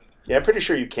contract. Yeah, I'm pretty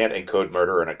sure you can't encode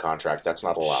murder in a contract. That's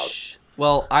not allowed. Shh.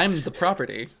 Well, I'm the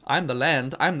property. I'm the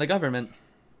land. I'm the government.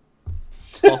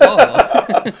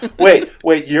 Oh.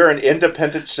 Wait, you're an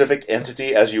independent civic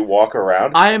entity as you walk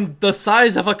around? I'm the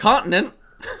size of a continent.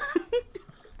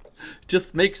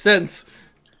 Just makes sense.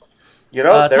 You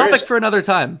know, topic for another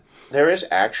time. There is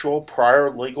actual prior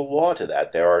legal law to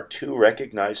that. There are 2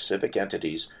 recognized civic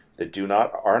entities that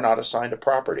are not assigned a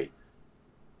property.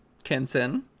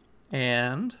 Kensen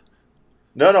and...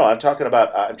 No, I'm talking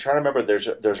about, I'm trying to remember,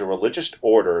 there's a religious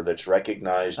order that's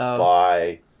recognized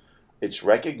by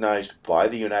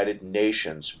the United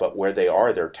Nations, but where they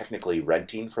are, they're technically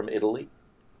renting from Italy.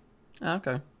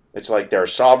 Okay. It's like they're a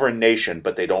sovereign nation,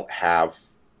 but they don't have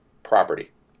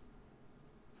property.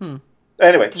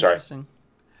 Anyway, sorry.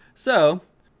 So,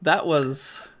 that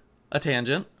was a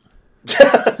tangent.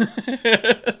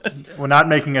 We're not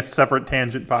making a separate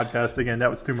tangent podcast again. That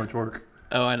was too much work.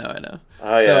 Oh, I know.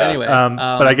 Oh, yeah. So anyway.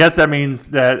 But I guess that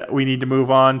means that we need to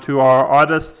move on to our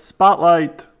artist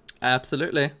spotlight.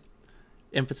 Absolutely.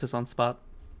 Emphasis on spot.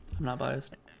 I'm not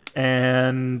biased.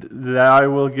 And I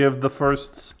will give the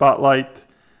first spotlight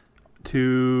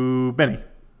to Benny.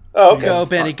 Oh, okay. Go,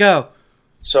 Benny, go.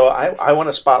 So I want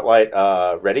to spotlight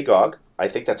Reddy Gog. I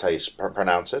think that's how you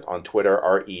pronounce it. On Twitter,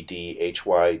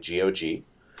 REDHYGOG.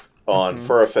 On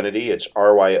Fur Affinity, it's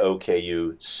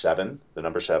RYOKU7, the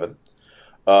number 7.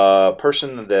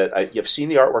 Person that you've seen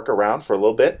the artwork around for a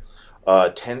little bit,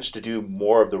 tends to do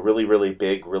more of the really, really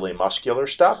big, really muscular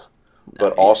stuff,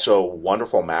 but also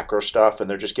wonderful macro stuff, and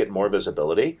they're just getting more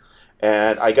visibility.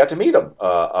 And I got to meet him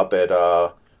up at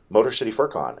Motor City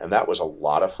FurCon, and that was a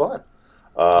lot of fun.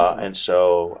 Awesome. And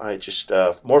so I just,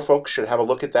 more folks should have a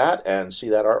look at that and see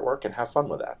that artwork and have fun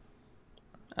with that.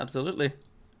 Absolutely.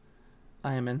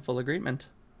 I am in full agreement.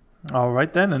 All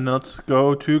right, then, and let's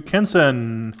go to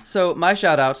Kensen. So my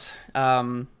shout out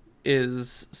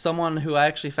is someone who I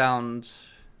actually found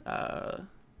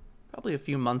probably a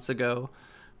few months ago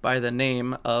by the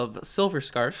name of Silver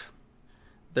Scarf.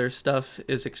 Their stuff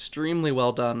is extremely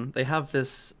well done. They have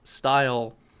this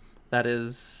style that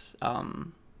is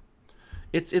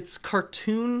it's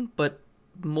cartoon, but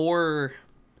more,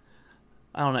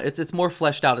 I don't know, it's more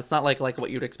fleshed out. It's not like what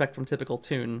you'd expect from typical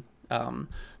toon,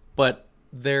 but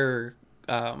their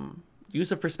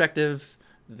use of perspective,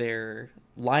 their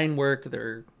line work,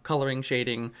 their coloring,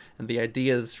 shading, and the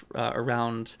ideas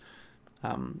around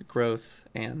growth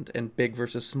and big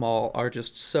versus small are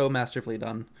just so masterfully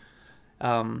done.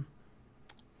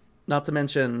 Not to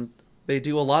mention, they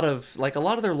do a lot of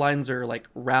their lines are like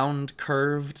round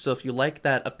curved. So if you like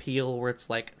that appeal where it's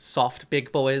like soft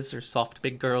big boys or soft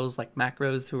big girls like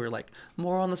macros who are like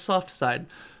more on the soft side,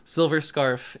 Silver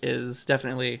Scarf is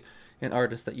definitely an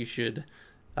artist that you should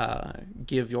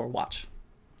give your watch.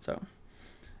 So,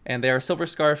 and they are Silver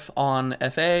Scarf on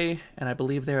FA, and I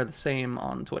believe they are the same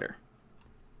on Twitter.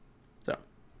 So,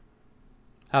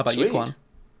 how about you, Quan?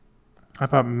 How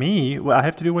about me? Well, I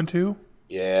have to do one too?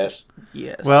 Yes.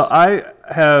 Well, I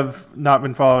have not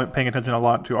been paying attention a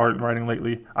lot to art and writing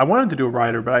lately. I wanted to do a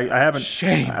writer, but I haven't.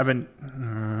 Shame.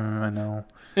 I know.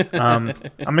 I'm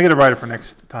going to get a writer for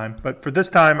next time. But for this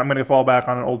time, I'm going to fall back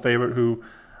on an old favorite who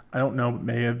I don't know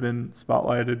may have been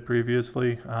spotlighted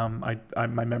previously.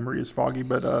 My memory is foggy,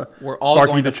 but we're all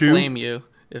Sparky going the to Chew. flame you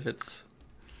if it's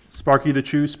Sparky the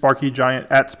Chew, Sparky Giant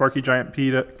at Sparky Giant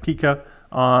Pika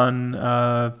on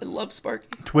I love Sparky.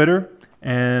 Twitter,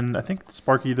 and I think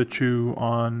Sparky the Chew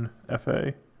on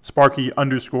FA. Sparky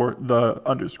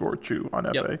 _the_ Chew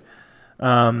on FA.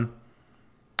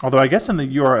 Although I guess in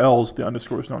the URLs the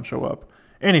underscores don't show up.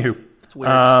 Anywho, It's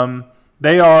weird.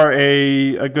 they are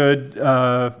a good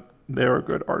they're a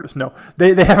good artist. No,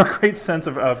 they have a great sense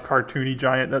of cartoony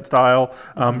giant style.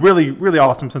 Really really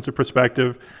awesome sense of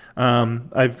perspective.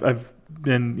 I've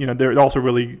been they're also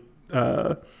really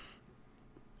are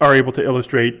able to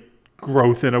illustrate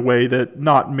growth in a way that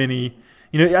not many.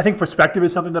 I think perspective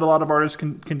is something that a lot of artists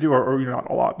can do, or not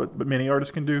a lot, but many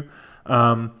artists can do.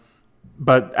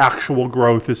 But actual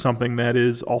growth is something that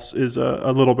is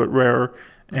a little bit rarer.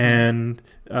 And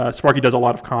Sparky does a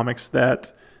lot of comics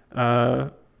that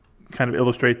kind of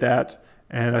illustrate that,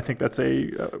 and I think that's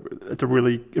it's a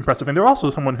really impressive thing. They're also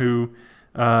someone who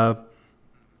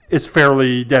is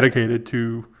fairly dedicated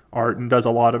to art and does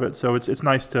a lot of it. So it's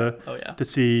nice to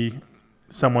see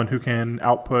someone who can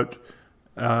output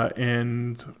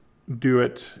and do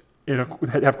it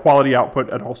have quality output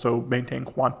and also maintain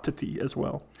quantity as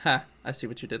well. Huh. I see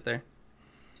what you did there.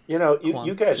 You know,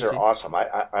 you guys are awesome.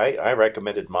 I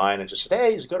recommended mine and just said,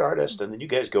 hey, he's a good artist. And then you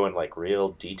guys go in like real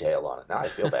detail on it. Now I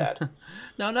feel bad.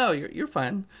 No, you're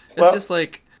fine. It's just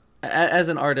like, as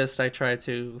an artist, I try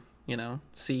to,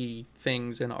 see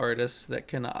things in artists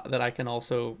that I can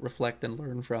also reflect and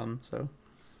learn from. So.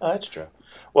 Oh, that's true.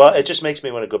 Well, it just makes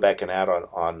me want to go back and add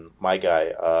on my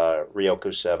guy,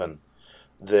 Ryoku7,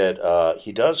 that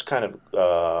he does kind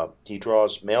of, he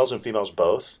draws males and females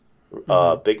both.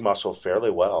 Big muscle fairly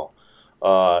well.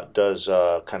 Does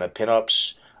kind of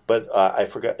pinups, but I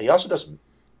forgot. He also does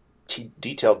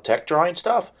detailed tech drawing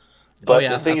stuff. But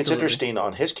the thing that's interesting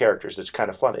on his characters that's kind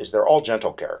of fun is they're all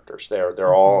gentle characters.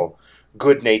 They're all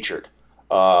good natured,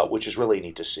 which is really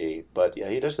neat to see. But yeah,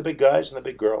 he does the big guys and the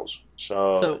big girls.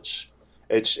 So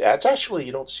it's actually,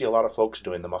 you don't see a lot of folks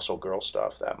doing the muscle girl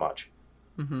stuff that much.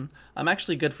 Mm-hmm. I'm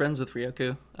actually good friends with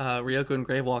Ryoku. Ryoku and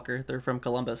Gravewalker. They're from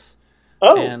Columbus.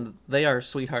 Oh. And they are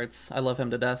sweethearts. I love him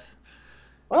to death.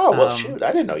 Oh, well, shoot.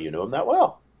 I didn't know you knew him that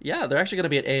well. Yeah, they're actually going to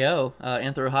be at AO,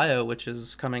 Anthro Ohio, which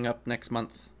is coming up next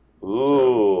month.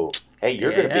 Ooh. Hey,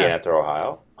 you're going to be in Anthro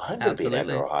Ohio. I'm going to be in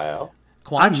Anthro Ohio.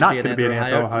 I'm not going to be in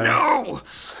Anthro Ohio. No!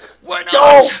 Why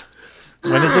not?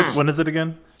 When is it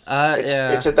again?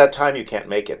 It's at that time you can't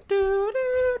make it.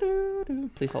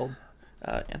 Please hold.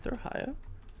 Anthro Ohio.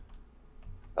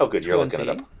 Oh, good. You're looking it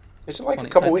up. It's in like a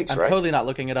couple weeks, right? I'm totally not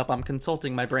looking it up. I'm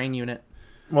consulting my brain unit.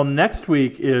 Well, next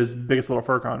week is Biggest Little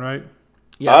FurCon, right?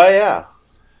 Yes. Oh,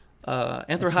 yeah.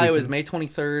 Anthro Ohio is May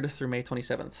 23rd through May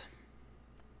 27th.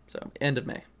 So, end of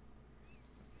May.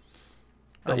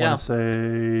 But I want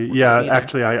to say,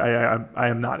 actually, I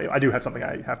am not. I do have something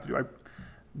I have to do.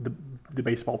 The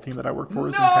baseball team that I work for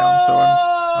is in town, so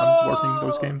I'm working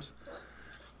those games.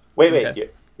 Wait.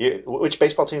 Okay. Which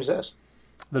baseball team is this?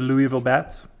 The Louisville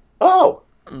Bats. Oh.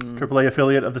 AAA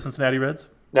affiliate of the Cincinnati Reds.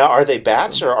 Now, are they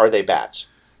bats or are they bats?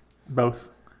 Both.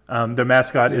 Their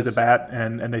mascot is a bat,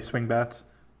 and they swing bats.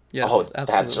 Yes, oh,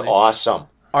 absolutely. That's awesome.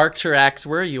 Arcturax,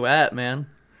 where are you at, man?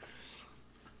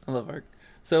 I love Arc.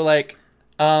 So, like,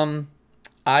 I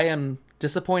am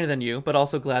disappointed in you, but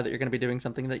also glad that you're going to be doing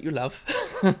something that you love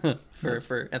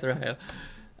for Anthro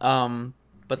Ohio.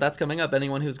 But that's coming up.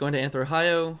 Anyone who's going to Anthro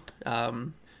Ohio,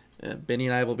 Benny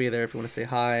and I will be there if you want to say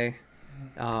hi.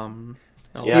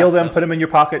 Steal them, put them in your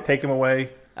pocket, take them away.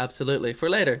 Absolutely, for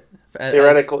later.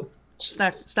 Theoretically,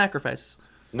 sacrifices.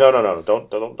 No.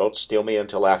 Don't steal me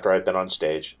until after I've been on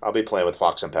stage. I'll be playing with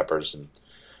Fox and Peppers and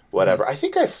whatever. I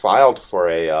think I filed for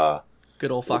a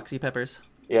good old Foxy Peppers.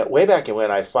 Yeah, way back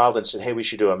when I filed and said, hey, we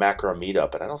should do a macro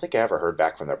meetup, and I don't think I ever heard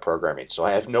back from their programming, so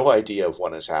I have no idea of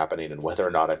when it's happening and whether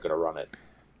or not I'm going to run it.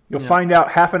 You'll find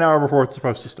out half an hour before it's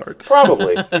supposed to start.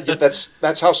 Probably.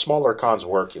 That's how smaller cons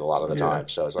work a lot of the time.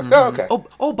 So it's like, oh, okay.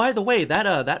 Oh, by the way,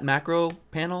 that macro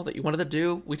panel that you wanted to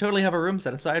do, we totally have a room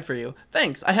set aside for you.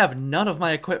 Thanks. I have none of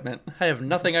my equipment. I have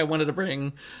nothing I wanted to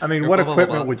bring. I mean, what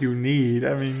equipment would you need?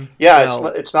 I mean, yeah,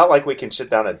 it's not like we can sit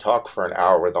down and talk for an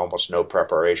hour with almost no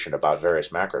preparation about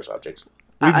various macro subjects.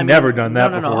 We've never done that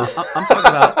before. No. I'm talking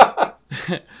about.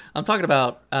 I'm talking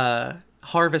about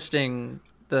harvesting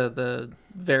the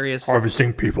various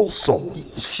harvesting people's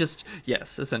souls. Just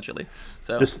yes, essentially.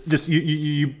 So just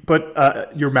you put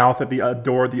your mouth at the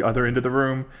door at the other end of the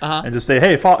room and just say,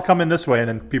 "Hey, come in this way," and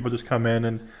then people just come in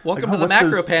and welcome to the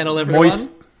macro panel, everyone.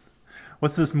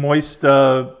 What's this moist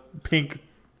pink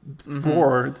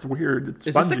floor? It's weird. It's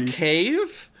spongy. Is this a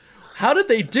cave? How did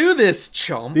they do this,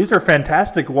 chump? These are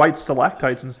fantastic white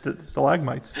stalactites and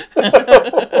stalagmites.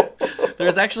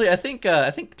 There's actually, I think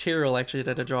Tyrrell actually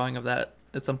did a drawing of that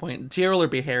at some point. Tyrrell or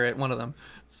Beharit, one of them.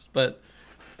 But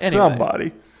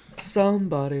anyway.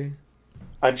 Somebody.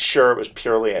 I'm sure it was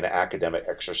purely an academic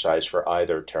exercise for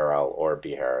either Tyrrell or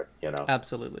Beharit,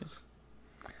 Absolutely.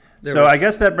 I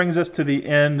guess that brings us to the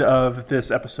end of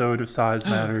this episode of Size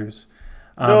Matters.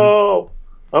 No.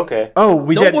 Okay. Oh,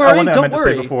 we don't did. Worry, I wanted don't to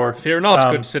worry. say before. Fear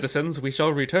not, good citizens. We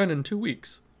shall return in 2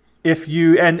 weeks. If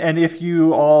you if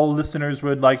you all listeners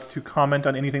would like to comment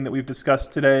on anything that we've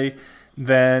discussed today,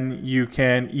 then you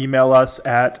can email us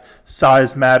at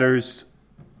sizematterspodcast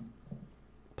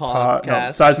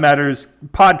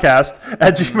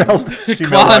at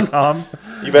gmail.com.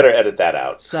 You better edit that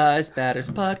out. Size Matters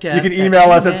Podcast. You can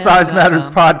email us at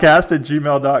sizematterspodcast at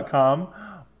gmail.com.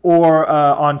 Or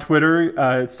on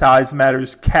Twitter, Size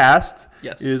Matters Cast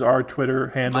is our Twitter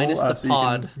handle. Minus the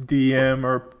pod. You can DM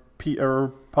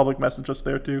or public message us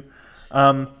there too.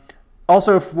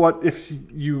 Also, if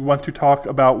you want to talk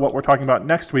about what we're talking about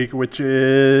next week, which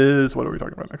is what are we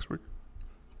talking about next week?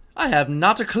 I have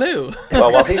not a clue.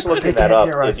 Well, while he's looking that up,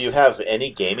 hear us. if you have any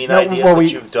gaming ideas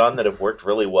that you've done that have worked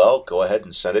really well, go ahead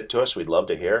and send it to us. We'd love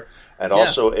to hear. And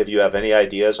also, if you have any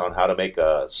ideas on how to make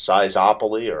a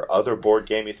Sizeopoly or other board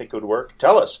game you think would work,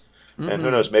 tell us. And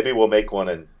who knows, maybe we'll make one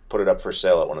and put it up for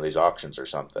sale at one of these auctions or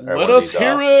something. Or Let us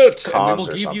hear it, and we cons will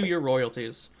or give you something. your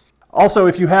royalties. Also,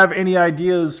 if you have any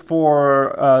ideas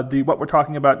for what we're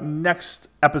talking about next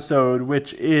episode,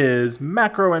 which is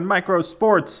macro and micro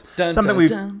sports, something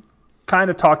we've kind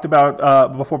of talked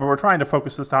about before, but we're trying to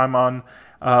focus this time on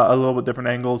a little bit different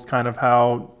angles, kind of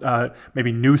how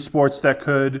maybe new sports that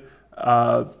could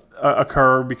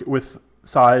occur with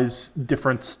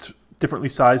differently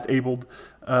sized abled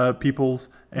peoples,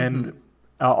 and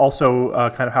also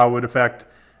kind of how it would affect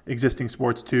existing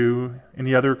sports too.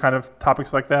 Any other kind of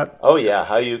topics like that? Oh yeah,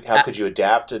 how could you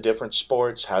adapt to different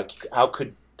sports? How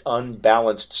could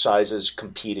unbalanced sizes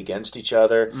compete against each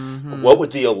other? What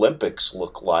would the Olympics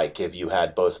look like if you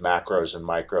had both macros and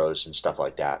micros and stuff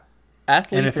like that?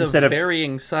 Athletes of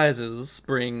varying sizes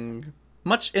bring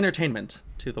much entertainment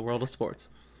to the world of sports.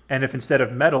 And if instead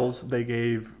of medals they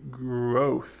gave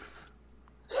growth.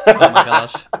 Oh my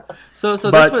gosh! So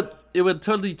it would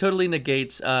totally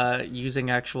negate using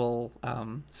actual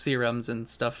serums and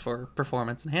stuff for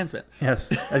performance enhancement.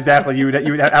 Yes, exactly.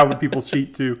 How would people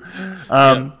cheat too?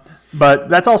 But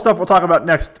that's all stuff we'll talk about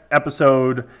next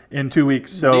episode in 2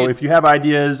 weeks. So if you have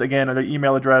ideas, again, the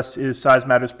email address is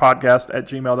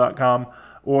sizematterspodcast@gmail.com,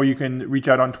 or you can reach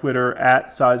out on Twitter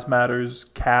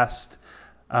 @sizematterscast,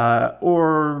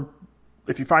 or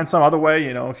if you find some other way,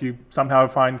 if you somehow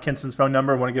find Kinson's phone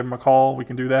number and want to give him a call, we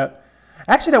can do that.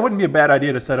 Actually, that wouldn't be a bad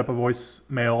idea to set up a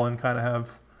voicemail and kind of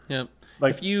have... Yep.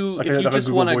 If you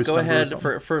just want to go ahead,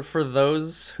 for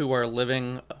those who are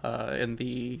living in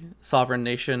the sovereign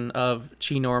nation of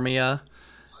Chinormia,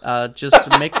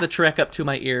 just make the trek up to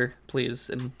my ear, please,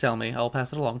 and tell me. I'll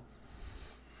pass it along.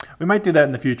 We might do that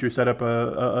in the future, set up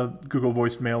a Google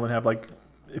voicemail and have,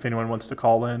 if anyone wants to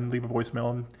call in, leave a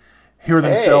voicemail and hear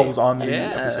themselves on the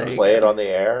episode. Play it on the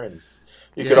air, and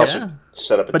you could also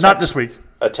set up not this week.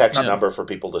 A text number for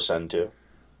people to send to.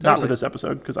 Not for this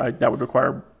episode, because that would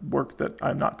require work that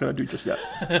I'm not going to do just yet.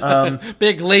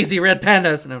 Big lazy red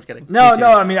pandas. No, I'm kidding. No.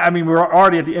 I mean, we're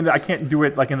already at the end. I can't do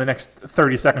it in the next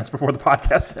 30 seconds before the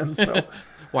podcast ends. So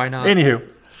why not? Anywho,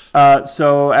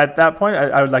 so at that point,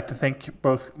 I would like to thank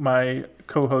both my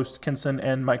co-host Kinson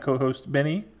and my co-host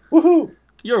Benny. Woohoo!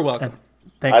 You're welcome.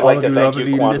 And all of you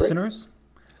lovely listeners.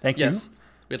 Thank you.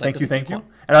 Thank you. And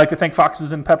I'd like to thank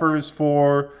Foxes and Peppers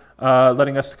for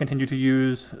letting us continue to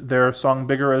use their song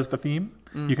Bigger as the theme.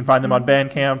 You can find them on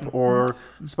Bandcamp or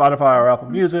Spotify or Apple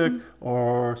Music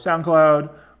or SoundCloud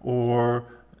or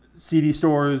CD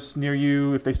stores near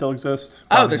you if they still exist.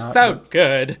 They're so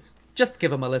good. Just give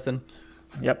them a listen.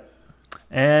 Yep.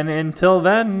 And until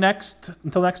next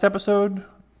episode,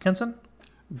 Kenson?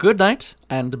 Good night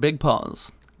and big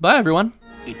pause. Bye, everyone.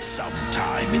 It's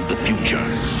sometime in the future.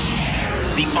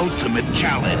 The ultimate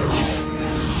challenge.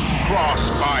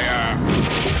 Crossfire!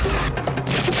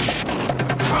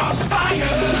 Crossfire!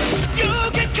 You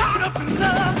get caught up in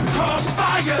the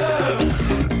crossfire!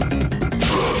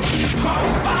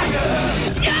 Crossfire!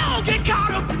 You get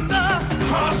caught up in the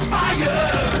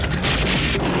crossfire!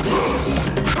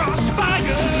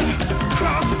 Crossfire!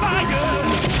 Crossfire!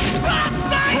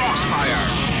 Crossfire! Crossfire!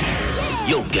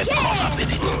 You'll get caught up in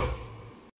it.